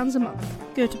few pounds a month.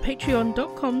 Go to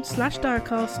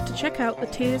patreon.com/Diacast to check out the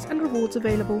tiers and rewards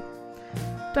available.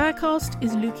 Diacast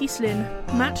is Lukey Slynn,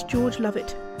 Matt George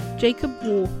Lovett, Jacob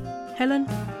War, Helen,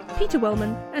 Peter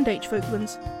Wellman, and H.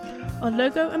 Folkmans. Our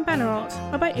logo and banner art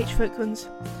are by H. Folkmans.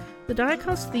 The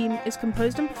Diacast theme is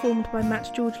composed and performed by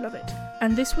Matt George Lovett,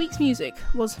 and this week's music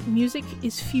was Music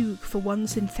is Fugue for One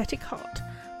Synthetic Heart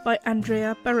by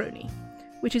Andrea Baroni,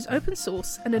 which is open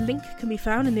source, and a link can be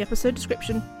found in the episode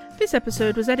description. This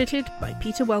episode was edited by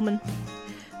Peter Wellman.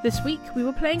 This week we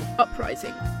were playing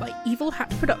Uprising by Evil Hat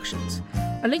Productions,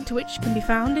 a link to which can be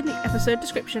found in the episode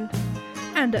description.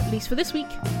 And at least for this week,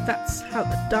 that's how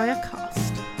the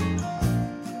Diacast.